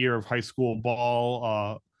senior year of high school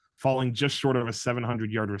ball, falling just short of a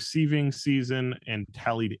 700-yard receiving season and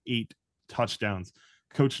tallied 8 touchdowns.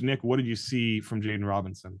 Coach Nick, what did you see from Jaden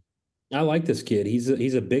Robinson? I like this kid.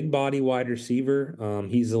 He's a big body wide receiver.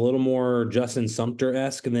 He's a little more Justin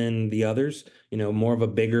Sumter-esque than the others. More of a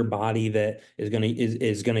bigger body that is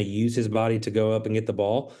gonna use his body to go up and get the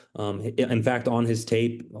ball. In fact, on his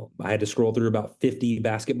tape, I had to scroll through about 50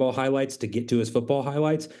 basketball highlights to get to his football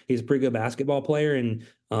highlights. He's a pretty good basketball player, and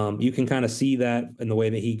you can kind of see that in the way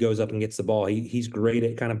that he goes up and gets the ball. He's great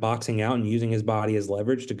at kind of boxing out and using his body as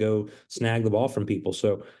leverage to go snag the ball from people.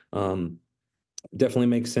 So definitely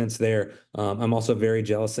makes sense there. I'm also very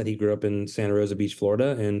jealous that he grew up in Santa Rosa Beach,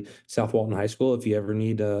 Florida, and South Walton High School. If you ever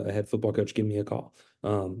need a head football coach, give me a call.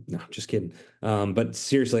 No, just kidding. But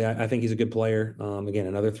seriously, I think he's a good player. Again,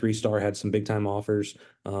 another 3-star, had some big time offers.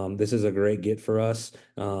 This is a great get for us.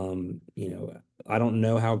 I don't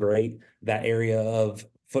know how great that area of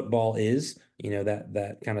football is.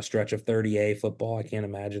 That kind of stretch of 30A football. I can't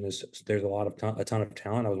imagine there's a ton of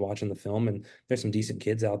talent. I was watching the film, and there's some decent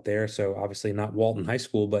kids out there. So obviously not Walton High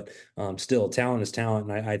School, but still talent is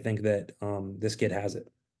talent. And I think that this kid has it.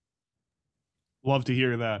 Love to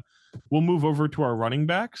hear that. We'll move over to our running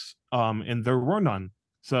backs, and there were none.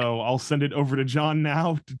 So I'll send it over to Jon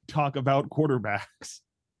now to talk about quarterbacks.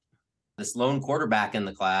 This lone quarterback in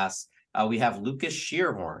the class, we have Lucas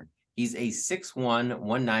Shearhorn. He's a 6'1",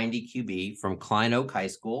 190 QB from Klein Oak High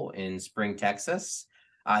School in Spring, Texas.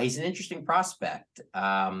 He's an interesting prospect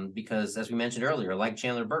because, as we mentioned earlier, like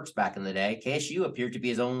Chandler Burks back in the day, KSU appeared to be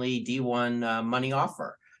his only D1 money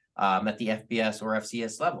offer at the FBS or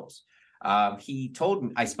FCS levels. He told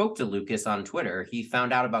me, I spoke to Lucas on Twitter. He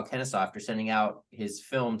found out about Kennesaw after sending out his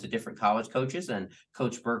film to different college coaches, and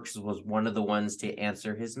Coach Burks was one of the ones to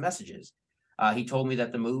answer his messages. He told me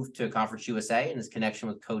that the move to Conference USA and his connection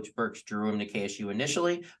with Coach Burks drew him to KSU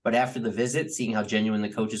initially, but after the visit, seeing how genuine the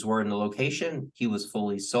coaches were in the location, he was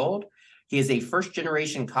fully sold. He is a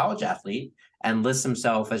first-generation college athlete and lists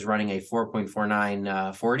himself as running a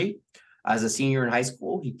 4.49 40. As a senior in high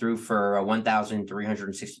school, he threw for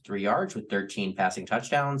 1,363 yards with 13 passing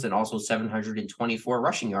touchdowns and also 724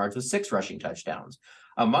 rushing yards with 6 rushing touchdowns.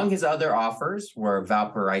 Among his other offers were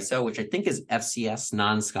Valparaiso, which I think is FCS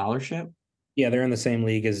non-scholarship. Yeah, they're in the same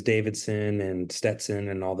league as Davidson and Stetson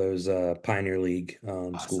and all those Pioneer League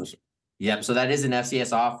schools. Yep. So that is an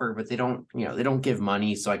FCS offer, but they don't give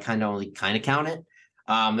money. So I kind of count it.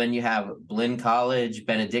 Then you have Blinn College,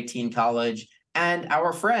 Benedictine College, and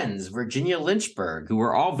our friends, Virginia Lynchburg, who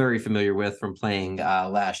we're all very familiar with from playing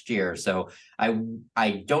last year. So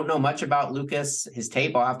I don't know much about Lucas, his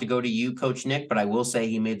tape. I'll have to go to you, Coach Nick, but I will say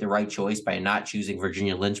he made the right choice by not choosing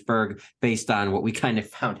Virginia Lynchburg based on what we kind of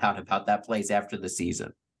found out about that place after the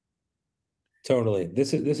season. Totally.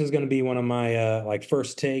 This is going to be one of my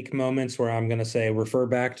first take moments where I'm going to say, refer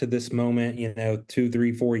back to this moment, 2,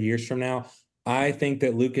 3, 4 years from now. I think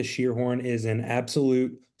that Lucas Shearhorn is an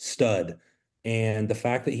absolute stud. And the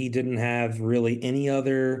fact that he didn't have really any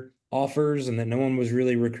other offers and that no one was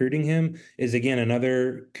really recruiting him is, again,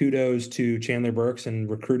 another kudos to Chandler Burks and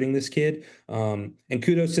recruiting this kid. And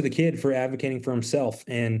kudos to the kid for advocating for himself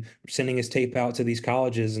and sending his tape out to these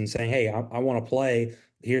colleges and saying, hey, I want to play.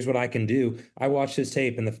 Here's what I can do. I watched his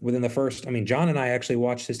tape and within the first, John and I actually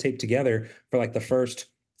watched his tape together for like the first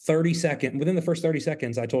 30 seconds. Within the first 30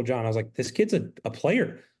 seconds, I told John, I was like, this kid's a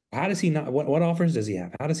player. How does he not, what offers does he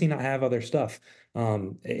have? How does he not have other stuff?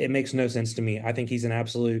 It makes no sense to me. I think he's an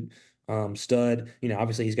absolute stud.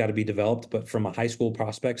 Obviously he's got to be developed, but from a high school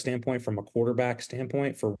prospect standpoint, from a quarterback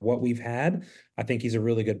standpoint, for what we've had, I think he's a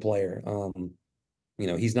really good player.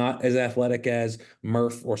 He's not as athletic as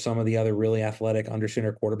Murph or some of the other really athletic under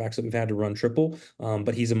center quarterbacks that we've had to run triple,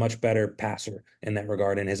 but he's a much better passer in that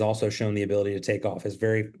regard and has also shown the ability to take off. His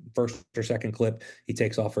very first or second clip, he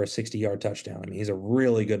takes off for a 60-yard touchdown. He's a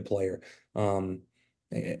really good player. And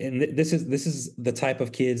this is the type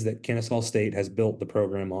of kids that Kennesaw State has built the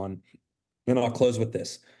program on. And I'll close with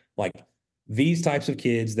this. These types of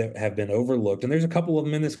kids that have been overlooked, and there's a couple of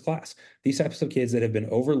them in this class, these types of kids that have been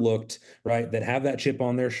overlooked, right, that have that chip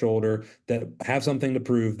on their shoulder, that have something to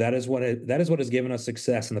prove, that is what has given us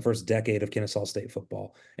success in the first decade of Kennesaw State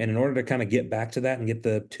football. And in order to kind of get back to that and get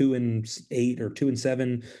the 2-8 or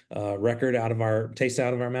 2-7 record out of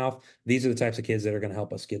our mouth, these are the types of kids that are going to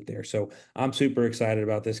help us get there. So I'm super excited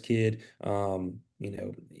about this kid.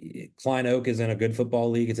 Klein Oak is in a good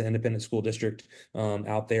football league. It's an independent school district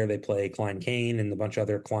out there. They play Klein Kane and a bunch of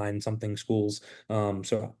other Klein something schools.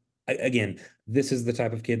 Again, this is the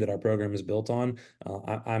type of kid that our program is built on.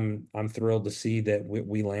 I'm thrilled to see that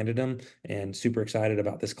we landed him and super excited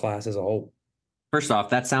about this class as a whole. First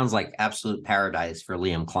off, that sounds like absolute paradise for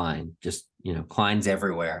Liam Klein. Just, Klein's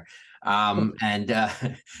everywhere. And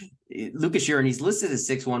Lucas Shearhorn, he's listed as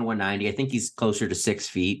 6'1", 190. I think he's closer to 6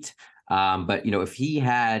 feet. But, if he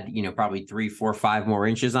had, probably 3, 4, 5 more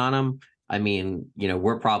inches on him,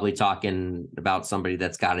 we're probably talking about somebody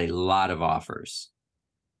that's got a lot of offers.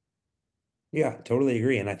 Yeah, totally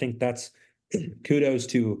agree. And I think that's kudos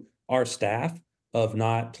to our staff of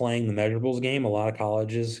not playing the measurables game. A lot of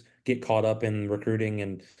colleges get caught up in recruiting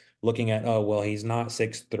and looking at, oh, well, he's not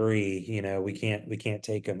 6'3", we can't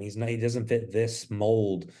take him. He doesn't fit this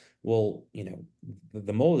mold. Well,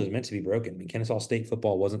 the mold is meant to be broken. Kennesaw State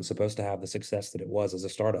football wasn't supposed to have the success that it was as a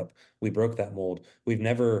startup. We broke that mold. We've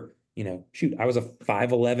never, I was a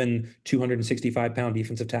 5'11", 265-pound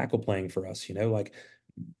defensive tackle playing for us,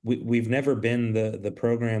 we've never been the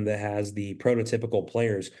program that has the prototypical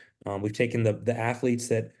players. We've taken the athletes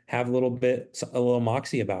that have a little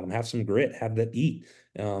moxie about them, have some grit, have the eat.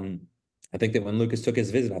 I think that when Lucas took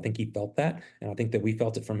his visit, I think he felt that, and I think that we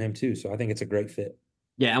felt it from him too. So I think it's a great fit.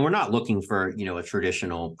 Yeah, and we're not looking for, a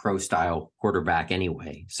traditional pro-style quarterback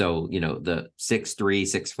anyway. So, the 6'3",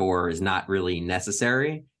 6'4" is not really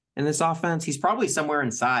necessary in this offense. He's probably somewhere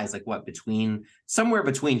in size, somewhere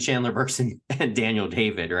between Chandler Burks and Daniel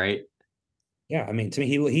David, right? Yeah, to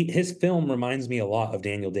me, his film reminds me a lot of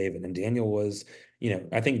Daniel David, and Daniel was,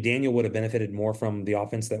 I think Daniel would have benefited more from the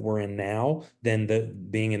offense that we're in now than the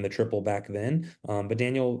being in the triple back then. But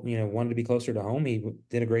Daniel, wanted to be closer to home. He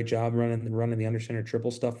did a great job running the under center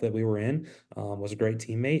triple stuff that we were in. Was a great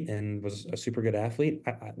teammate and was a super good athlete.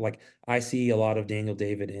 I see a lot of Daniel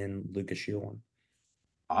David in Lucas Shearwan.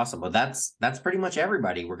 Awesome. Well, that's pretty much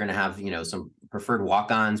everybody. We're going to have, some preferred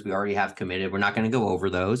walk-ons we already have committed. We're not going to go over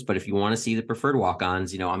those, but if you want to see the preferred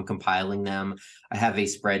walk-ons, I'm compiling them. I have a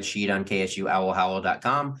spreadsheet on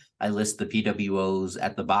ksuowlhowl.com. I list the PWOs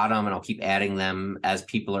at the bottom, and I'll keep adding them as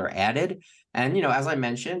people are added. And, as I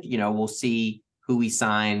mentioned, we'll see who we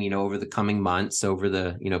sign, over the coming months, over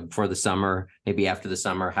the, before the summer, maybe after the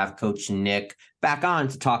summer, have Coach Nick back on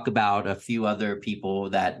to talk about a few other people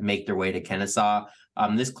that make their way to Kennesaw.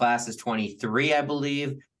 This class is 23, I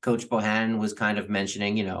believe. Coach Bohannon was kind of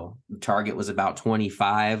mentioning, the target was about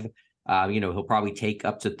 25. He'll probably take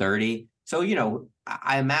up to 30. So,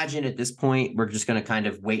 I imagine at this point, we're just going to kind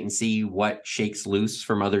of wait and see what shakes loose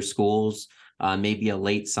from other schools. Maybe a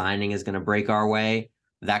late signing is going to break our way,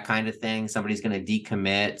 that kind of thing. Somebody's going to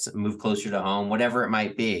decommit, move closer to home, whatever it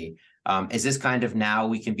might be. Is this kind of now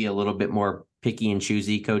we can be a little bit more picky and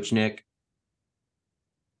choosy, Coach Nick?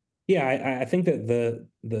 Yeah, I think that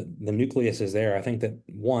the nucleus is there. I think that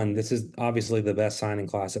this is obviously the best signing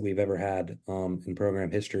class that we've ever had in program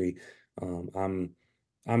history. I'm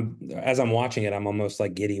as I'm watching it, I'm almost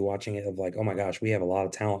like giddy watching it of like, oh my gosh, we have a lot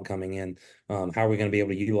of talent coming in. How are we going to be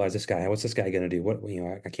able to utilize this guy? What's this guy going to do?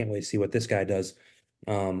 I can't wait to see what this guy does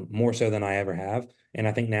more so than I ever have. And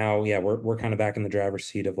I think now, we're kind of back in the driver's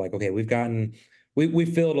seat of like, okay, we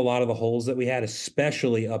filled a lot of the holes that we had,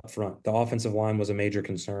 especially up front. The offensive line was a major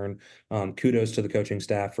concern. Kudos to the coaching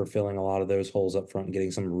staff for filling a lot of those holes up front and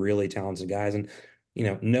getting some really talented guys. And,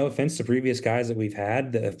 no offense to previous guys that we've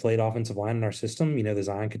had that have played offensive line in our system, the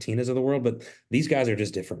Zion Katinas of the world, but these guys are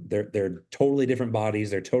just different. They're totally different bodies.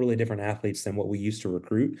 They're totally different athletes than what we used to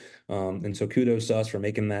recruit. And so kudos to us for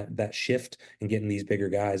making that shift and getting these bigger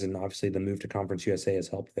guys. And obviously the move to Conference USA has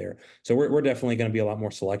helped there. So we're definitely going to be a lot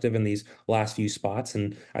more selective in these last few spots.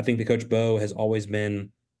 And I think that Coach Bo has always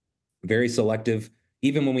been very selective.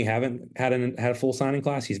 Even when we haven't had a full signing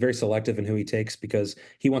class, he's very selective in who he takes because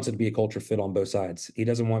he wants it to be a culture fit on both sides. He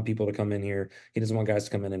doesn't want people to come in here. He doesn't want guys to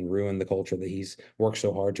come in and ruin the culture that he's worked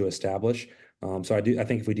so hard to establish. So I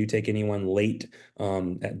think if we do take anyone late,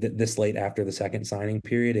 this late after the second signing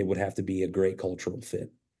period, it would have to be a great cultural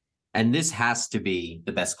fit. And this has to be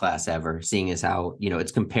the best class ever, seeing as how,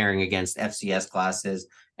 it's comparing against FCS classes.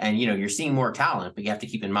 And, you're seeing more talent, but you have to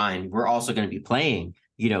keep in mind, we're also going to be playing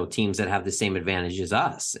teams that have the same advantage as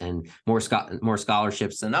us and more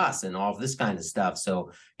scholarships than us and all of this kind of stuff.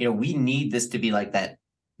 So, we need this to be like that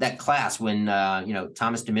class when,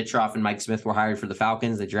 Thomas Dimitroff and Mike Smith were hired for the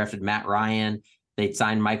Falcons. They drafted Matt Ryan. They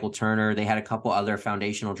signed Michael Turner. They had a couple other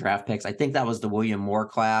foundational draft picks. I think that was the William Moore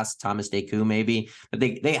class, Thomas Deku maybe, but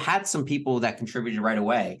they had some people that contributed right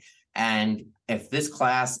away. And if this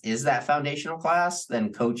class is that foundational class,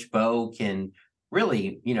 then Coach Bo can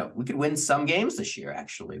really, we could win some games this year,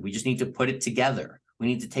 actually. We just need to put it together. We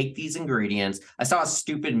need to take these ingredients. I saw a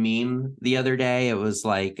stupid meme the other day. It was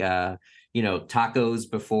like, tacos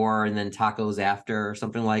before and then tacos after or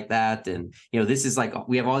something like that. And, this is like,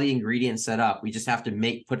 we have all the ingredients set up. We just have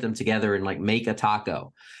to put them together and like make a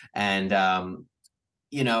taco. And, I'm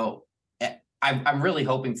really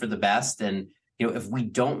hoping for the best. And, if we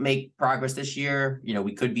don't make progress this year,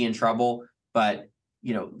 we could be in trouble. But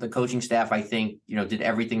the coaching staff, I think, did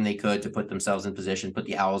everything they could to put themselves in position, put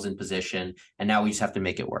the Owls in position, and now we just have to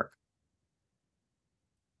make it work.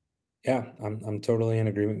 Yeah, I'm totally in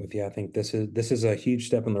agreement with you. I think this is a huge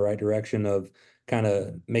step in the right direction of kind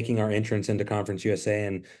of making our entrance into Conference USA.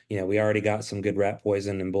 And, we already got some good rat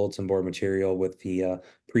poison and bulletin board material with the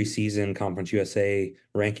preseason Conference USA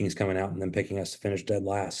rankings coming out and then picking us to finish dead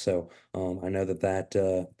last. So I know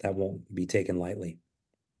that won't be taken lightly.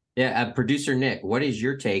 Yeah, producer Nick, what is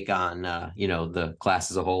your take on the class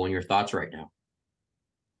as a whole and your thoughts right now?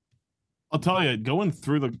 I'll tell you, going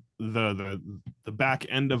through the back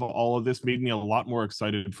end of all of this made me a lot more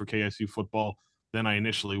excited for KSU football than I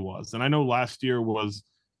initially was. And I know last year was,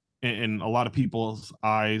 in a lot of people's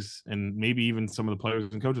eyes, and maybe even some of the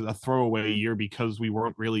players and coaches, a throwaway year because we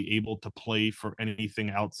weren't really able to play for anything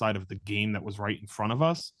outside of the game that was right in front of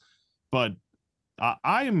us. But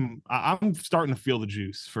I'm starting to feel the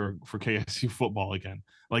juice for KSU football again.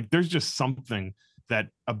 Like there's just something that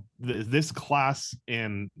this class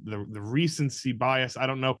and the recency bias, I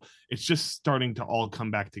don't know, it's just starting to all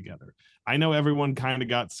come back together. I know everyone kind of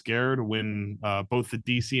got scared when both the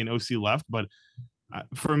DC and OC left, but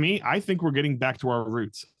For me, I think we're getting back to our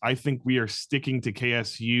roots. I think we are sticking to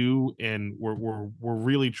KSU, and we're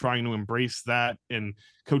really trying to embrace that. And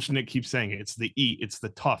Coach Nick keeps saying it. It's the E, it's the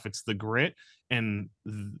tough, it's the grit, and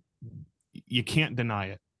you can't deny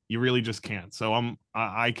it. You really just can't. So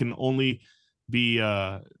I can only be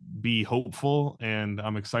hopeful, and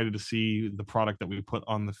I'm excited to see the product that we put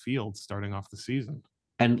on the field starting off the season.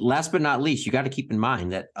 And last but not least, you got to keep in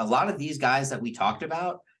mind that a lot of these guys that we talked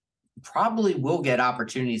about probably will get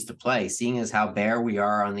opportunities to play, seeing as how bare we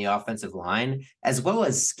are on the offensive line, as well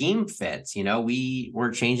as scheme fits.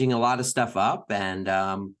 We're changing a lot of stuff up, and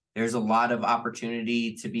there's a lot of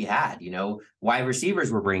opportunity to be had. Wide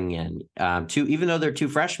receivers we're bringing in, even though they're two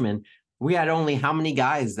freshmen. We had only how many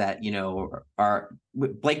guys that, are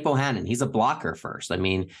Blake Bohannon. He's a blocker first. I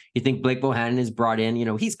mean, you think Blake Bohannon is brought in,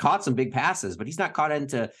 he's caught some big passes, but he's not caught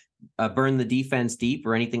into burn the defense deep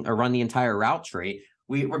or anything, or run the entire route tree.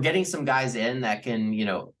 We're getting some guys in that can,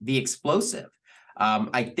 be explosive.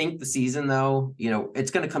 I think the season, though,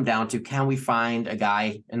 it's going to come down to, can we find a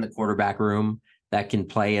guy in the quarterback room that can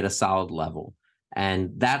play at a solid level?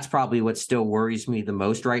 And that's probably what still worries me the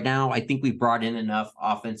most right now. I think we brought in enough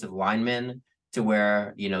offensive linemen to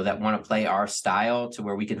where, that want to play our style, to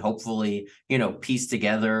where we can hopefully, piece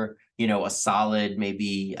together, a solid,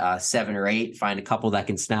 maybe 7 or 8, find a couple that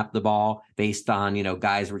can snap the ball based on,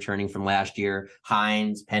 guys returning from last year,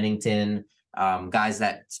 Hines, Pennington, guys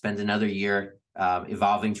that spend another year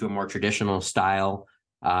evolving to a more traditional style.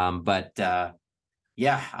 That's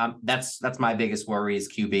my biggest worry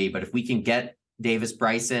is QB. But if we can get Davis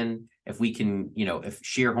Bryson, if we can, if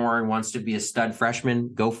Shearhorn wants to be a stud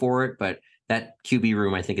freshman, go for it. But that QB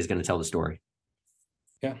room, I think, is going to tell the story.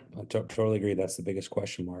 Yeah, I totally agree. That's the biggest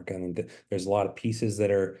question mark. I mean, there's a lot of pieces that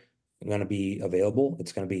are going to be available.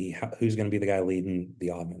 It's going to be who's going to be the guy leading the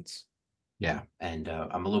offense. Yeah, and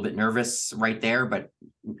I'm a little bit nervous right there, but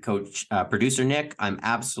producer Nick, I'm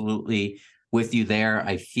absolutely with you there.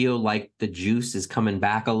 I feel like the juice is coming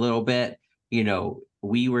back a little bit.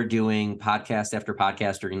 We were doing podcast after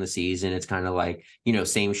podcast during the season. It's kind of like,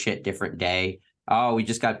 same shit, different day. Oh, we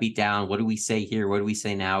just got beat down. What do we say here? What do we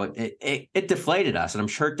say now? It deflated us, and I'm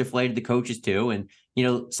sure it deflated the coaches too. And,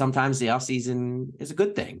 sometimes the offseason is a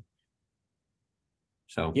good thing.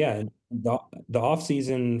 So, yeah, the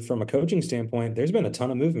offseason from a coaching standpoint, there's been a ton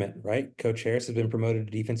of movement, right? Coach Harris has been promoted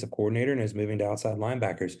to defensive coordinator and is moving to outside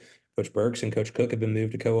linebackers. Coach Burks and Coach Cook have been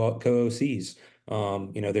moved to co-OCs.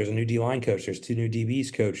 There's a new D-line coach. There's 2 new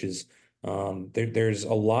DBs coaches. There's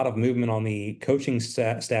a lot of movement on the coaching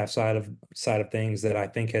staff side of things that I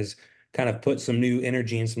think has kind of put some new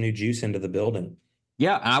energy and some new juice into the building.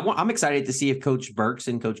 Yeah, I'm excited to see if Coach Burks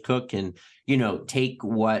and Coach Cook can, take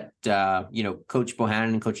what, Coach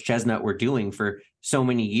Bohannon and Coach Chestnut were doing for so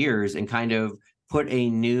many years and kind of put a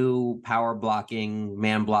new power blocking,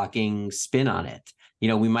 man blocking spin on it.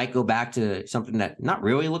 We might go back to something that not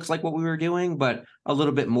really looks like what we were doing, but a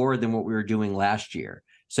little bit more than what we were doing last year.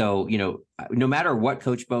 So, no matter what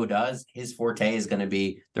Coach Bo does, his forte is going to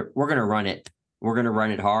be, we're going to run it. We're going to run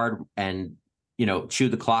it hard and, chew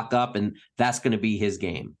the clock up, and that's going to be his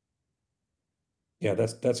game. Yeah,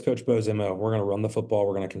 that's Coach Bo's MO. We're going to run the football.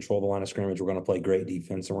 We're going to control the line of scrimmage. We're going to play great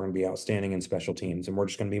defense, and we're going to be outstanding in special teams. And we're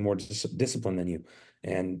just going to be more disciplined than you.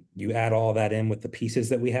 And you add all that in with the pieces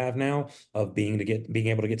that we have now of being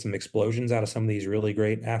able to get some explosions out of some of these really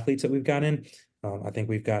great athletes that we've got in. I think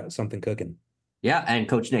we've got something cooking. Yeah, and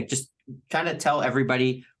Coach Nick, just kind of tell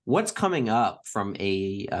everybody what's coming up from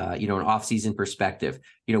an off-season perspective.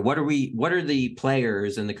 What are the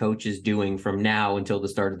players and the coaches doing from now until the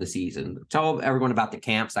start of the season? Tell everyone about the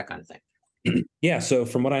camps, that kind of thing. Yeah, so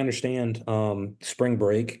from what I understand, spring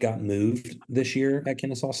break got moved this year at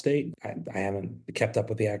Kennesaw State. I haven't kept up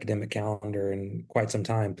with the academic calendar in quite some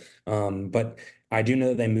time, but I do know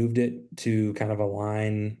that they moved it to kind of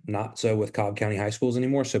align not so with Cobb County high schools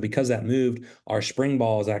anymore. So because that moved, our spring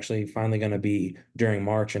ball is actually finally going to be during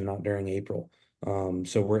March and not during April.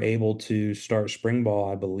 So we're able to start spring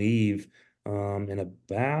ball, I believe, in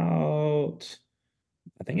about...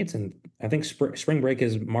 I think spring break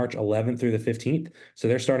is March 11th through the 15th. So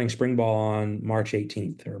they're starting spring ball on March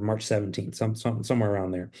 18th or March 17th, somewhere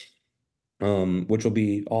around there. Which will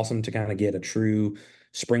be awesome to kind of get a true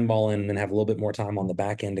spring ball in and then have a little bit more time on the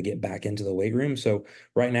back end to get back into the weight room. So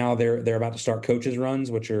right now they're about to start coaches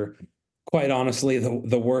runs, which are quite honestly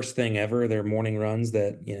the worst thing ever. They're morning runs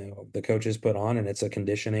that the coaches put on, and it's a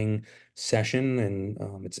conditioning session,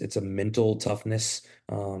 and it's a mental toughness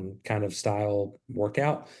kind of style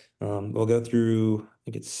workout. We'll go through, I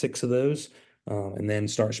think it's 6 of those, and then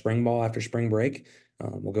start spring ball after spring break.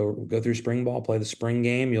 We'll go through spring ball, play the spring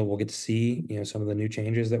game. We'll get to see, some of the new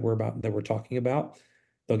changes that we're talking about.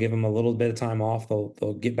 They'll give them a little bit of time off.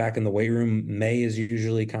 They'll get back in the weight room. May is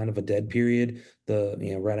usually kind of a dead period,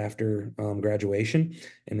 right after graduation.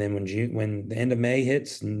 And then when the end of May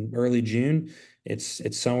hits and early June,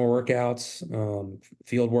 it's summer workouts,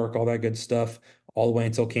 field work, all that good stuff, all the way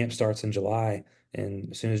until camp starts in July. And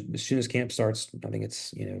as soon as camp starts, I think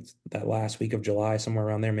it's that last week of July, somewhere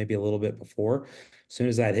around there, maybe a little bit before. As soon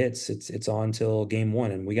as that hits, it's on till game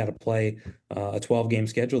one, and we got to play a 12-game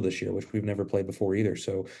schedule this year, which we've never played before either.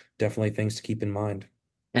 So definitely things to keep in mind.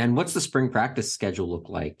 And what's the spring practice schedule look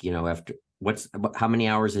like? After how many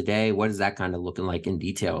hours a day? What is that kind of looking like in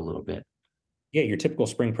detail a little bit? Yeah, your typical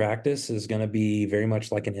spring practice is going to be very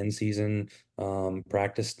much like an in-season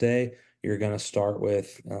practice day. You're going to start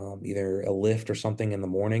with either a lift or something in the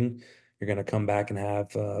morning. You're going to come back and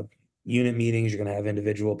have unit meetings. You're going to have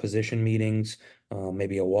individual position meetings,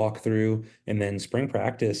 maybe a walkthrough. And then spring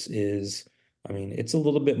practice is, it's a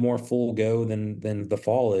little bit more full go than the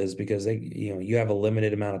fall is, because you have a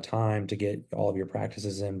limited amount of time to get all of your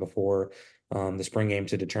practices in before the spring game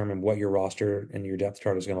to determine what your roster and your depth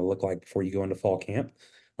chart is going to look like before you go into fall camp.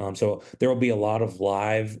 So there will be a lot of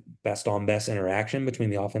live best on best interaction between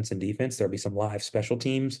the offense and defense. There'll be some live special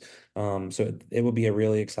teams. So it will be a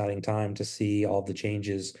really exciting time to see all the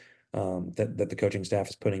changes that the coaching staff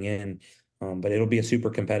is putting in. But it'll be a super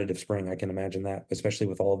competitive spring. I can imagine that, especially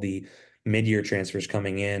with all the mid-year transfers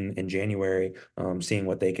coming in January, seeing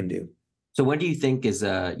what they can do. So when do you think is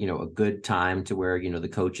a good time to where, the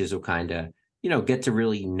coaches will kind of, get to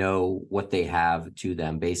really know what they have to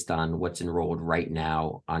them based on what's enrolled right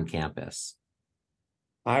now on campus?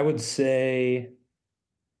 I would say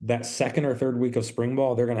that second or third week of spring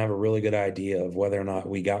ball, they're going to have a really good idea of whether or not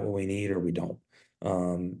we got what we need or we don't.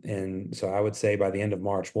 And so I would say by the end of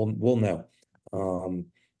March, we'll know. And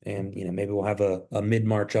maybe we'll have a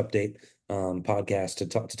mid-March update podcast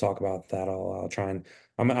to talk about that. I'll try and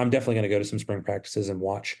I'm definitely going to go to some spring practices and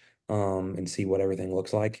watch and see what everything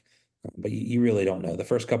looks like. But you really don't know. The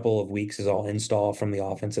first couple of weeks is all install from the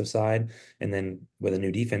offensive side. And then with a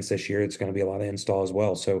new defense this year, it's going to be a lot of install as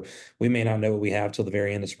well. So we may not know what we have till the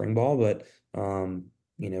very end of spring ball, but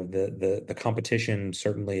the competition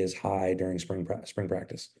certainly is high during spring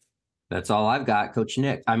practice. That's all I've got, Producer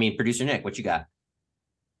Nick, what you got?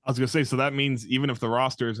 I was going to say, so that means even if the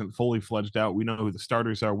roster isn't fully fledged out, we know who the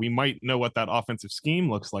starters are. We might know what that offensive scheme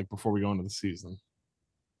looks like before we go into the season.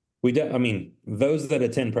 Those that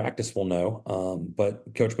attend practice will know, but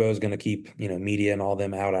Coach Bo is going to keep, media and all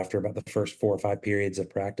them out after about the first 4 or 5 periods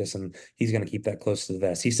of practice, and he's going to keep that close to the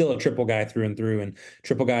vest. He's still a triple guy through and through, and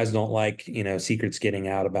triple guys don't like, secrets getting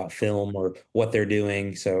out about film or what they're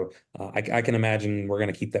doing. So I can imagine we're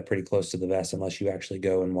going to keep that pretty close to the vest unless you actually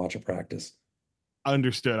go and watch a practice.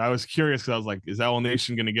 Understood. I was curious because I was like, is Owl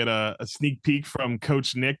Nation going to get a sneak peek from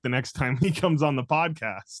Coach Nick the next time he comes on the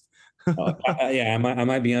podcast? I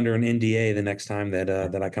might be under an NDA the next time that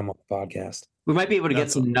I come on the podcast. We might be able to get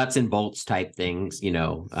some nuts and bolts type things,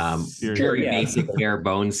 very basic bare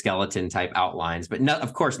bone skeleton type outlines, but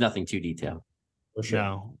of course, nothing too detailed. For sure.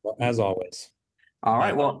 No. As always. All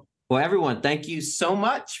right. Well, everyone, thank you so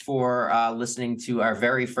much for listening to our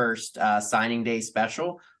very first signing day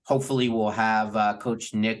special. Hopefully we'll have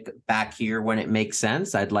Coach Nick back here when it makes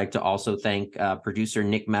sense. I'd like to also thank producer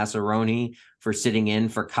Nick Massaroni for sitting in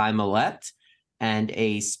for Kai Millette, and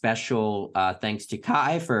a special thanks to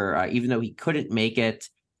Kai for, even though he couldn't make it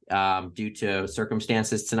due to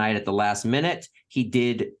circumstances tonight at the last minute, he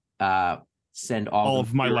did send all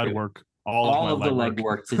of my legwork. All of the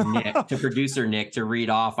legwork to Nick, to producer Nick, to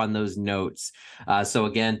read off on those notes. So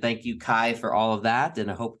again, thank you, Kai, for all of that.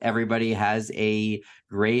 And I hope everybody has a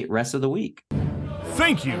great rest of the week.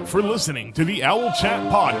 Thank you for listening to the Owl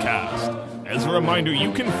Chat Podcast. As a reminder,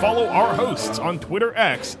 you can follow our hosts on Twitter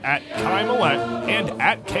X at Kai Millette and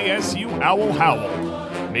at KSU Owl Howl.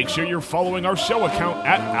 Make sure you're following our show account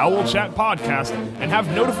at Owl Chat Podcast and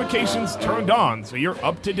have notifications turned on so you're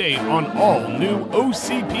up to date on all new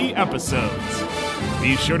OCP episodes.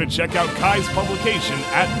 Be sure to check out Kai's publication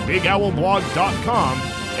at BigOwlBlog.com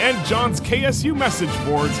and John's KSU message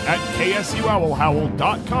boards at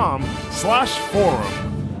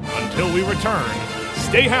KSUOwlHowl.com/forum. Until we return,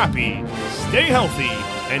 stay happy, stay healthy,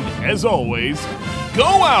 and as always, go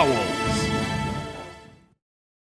Owls!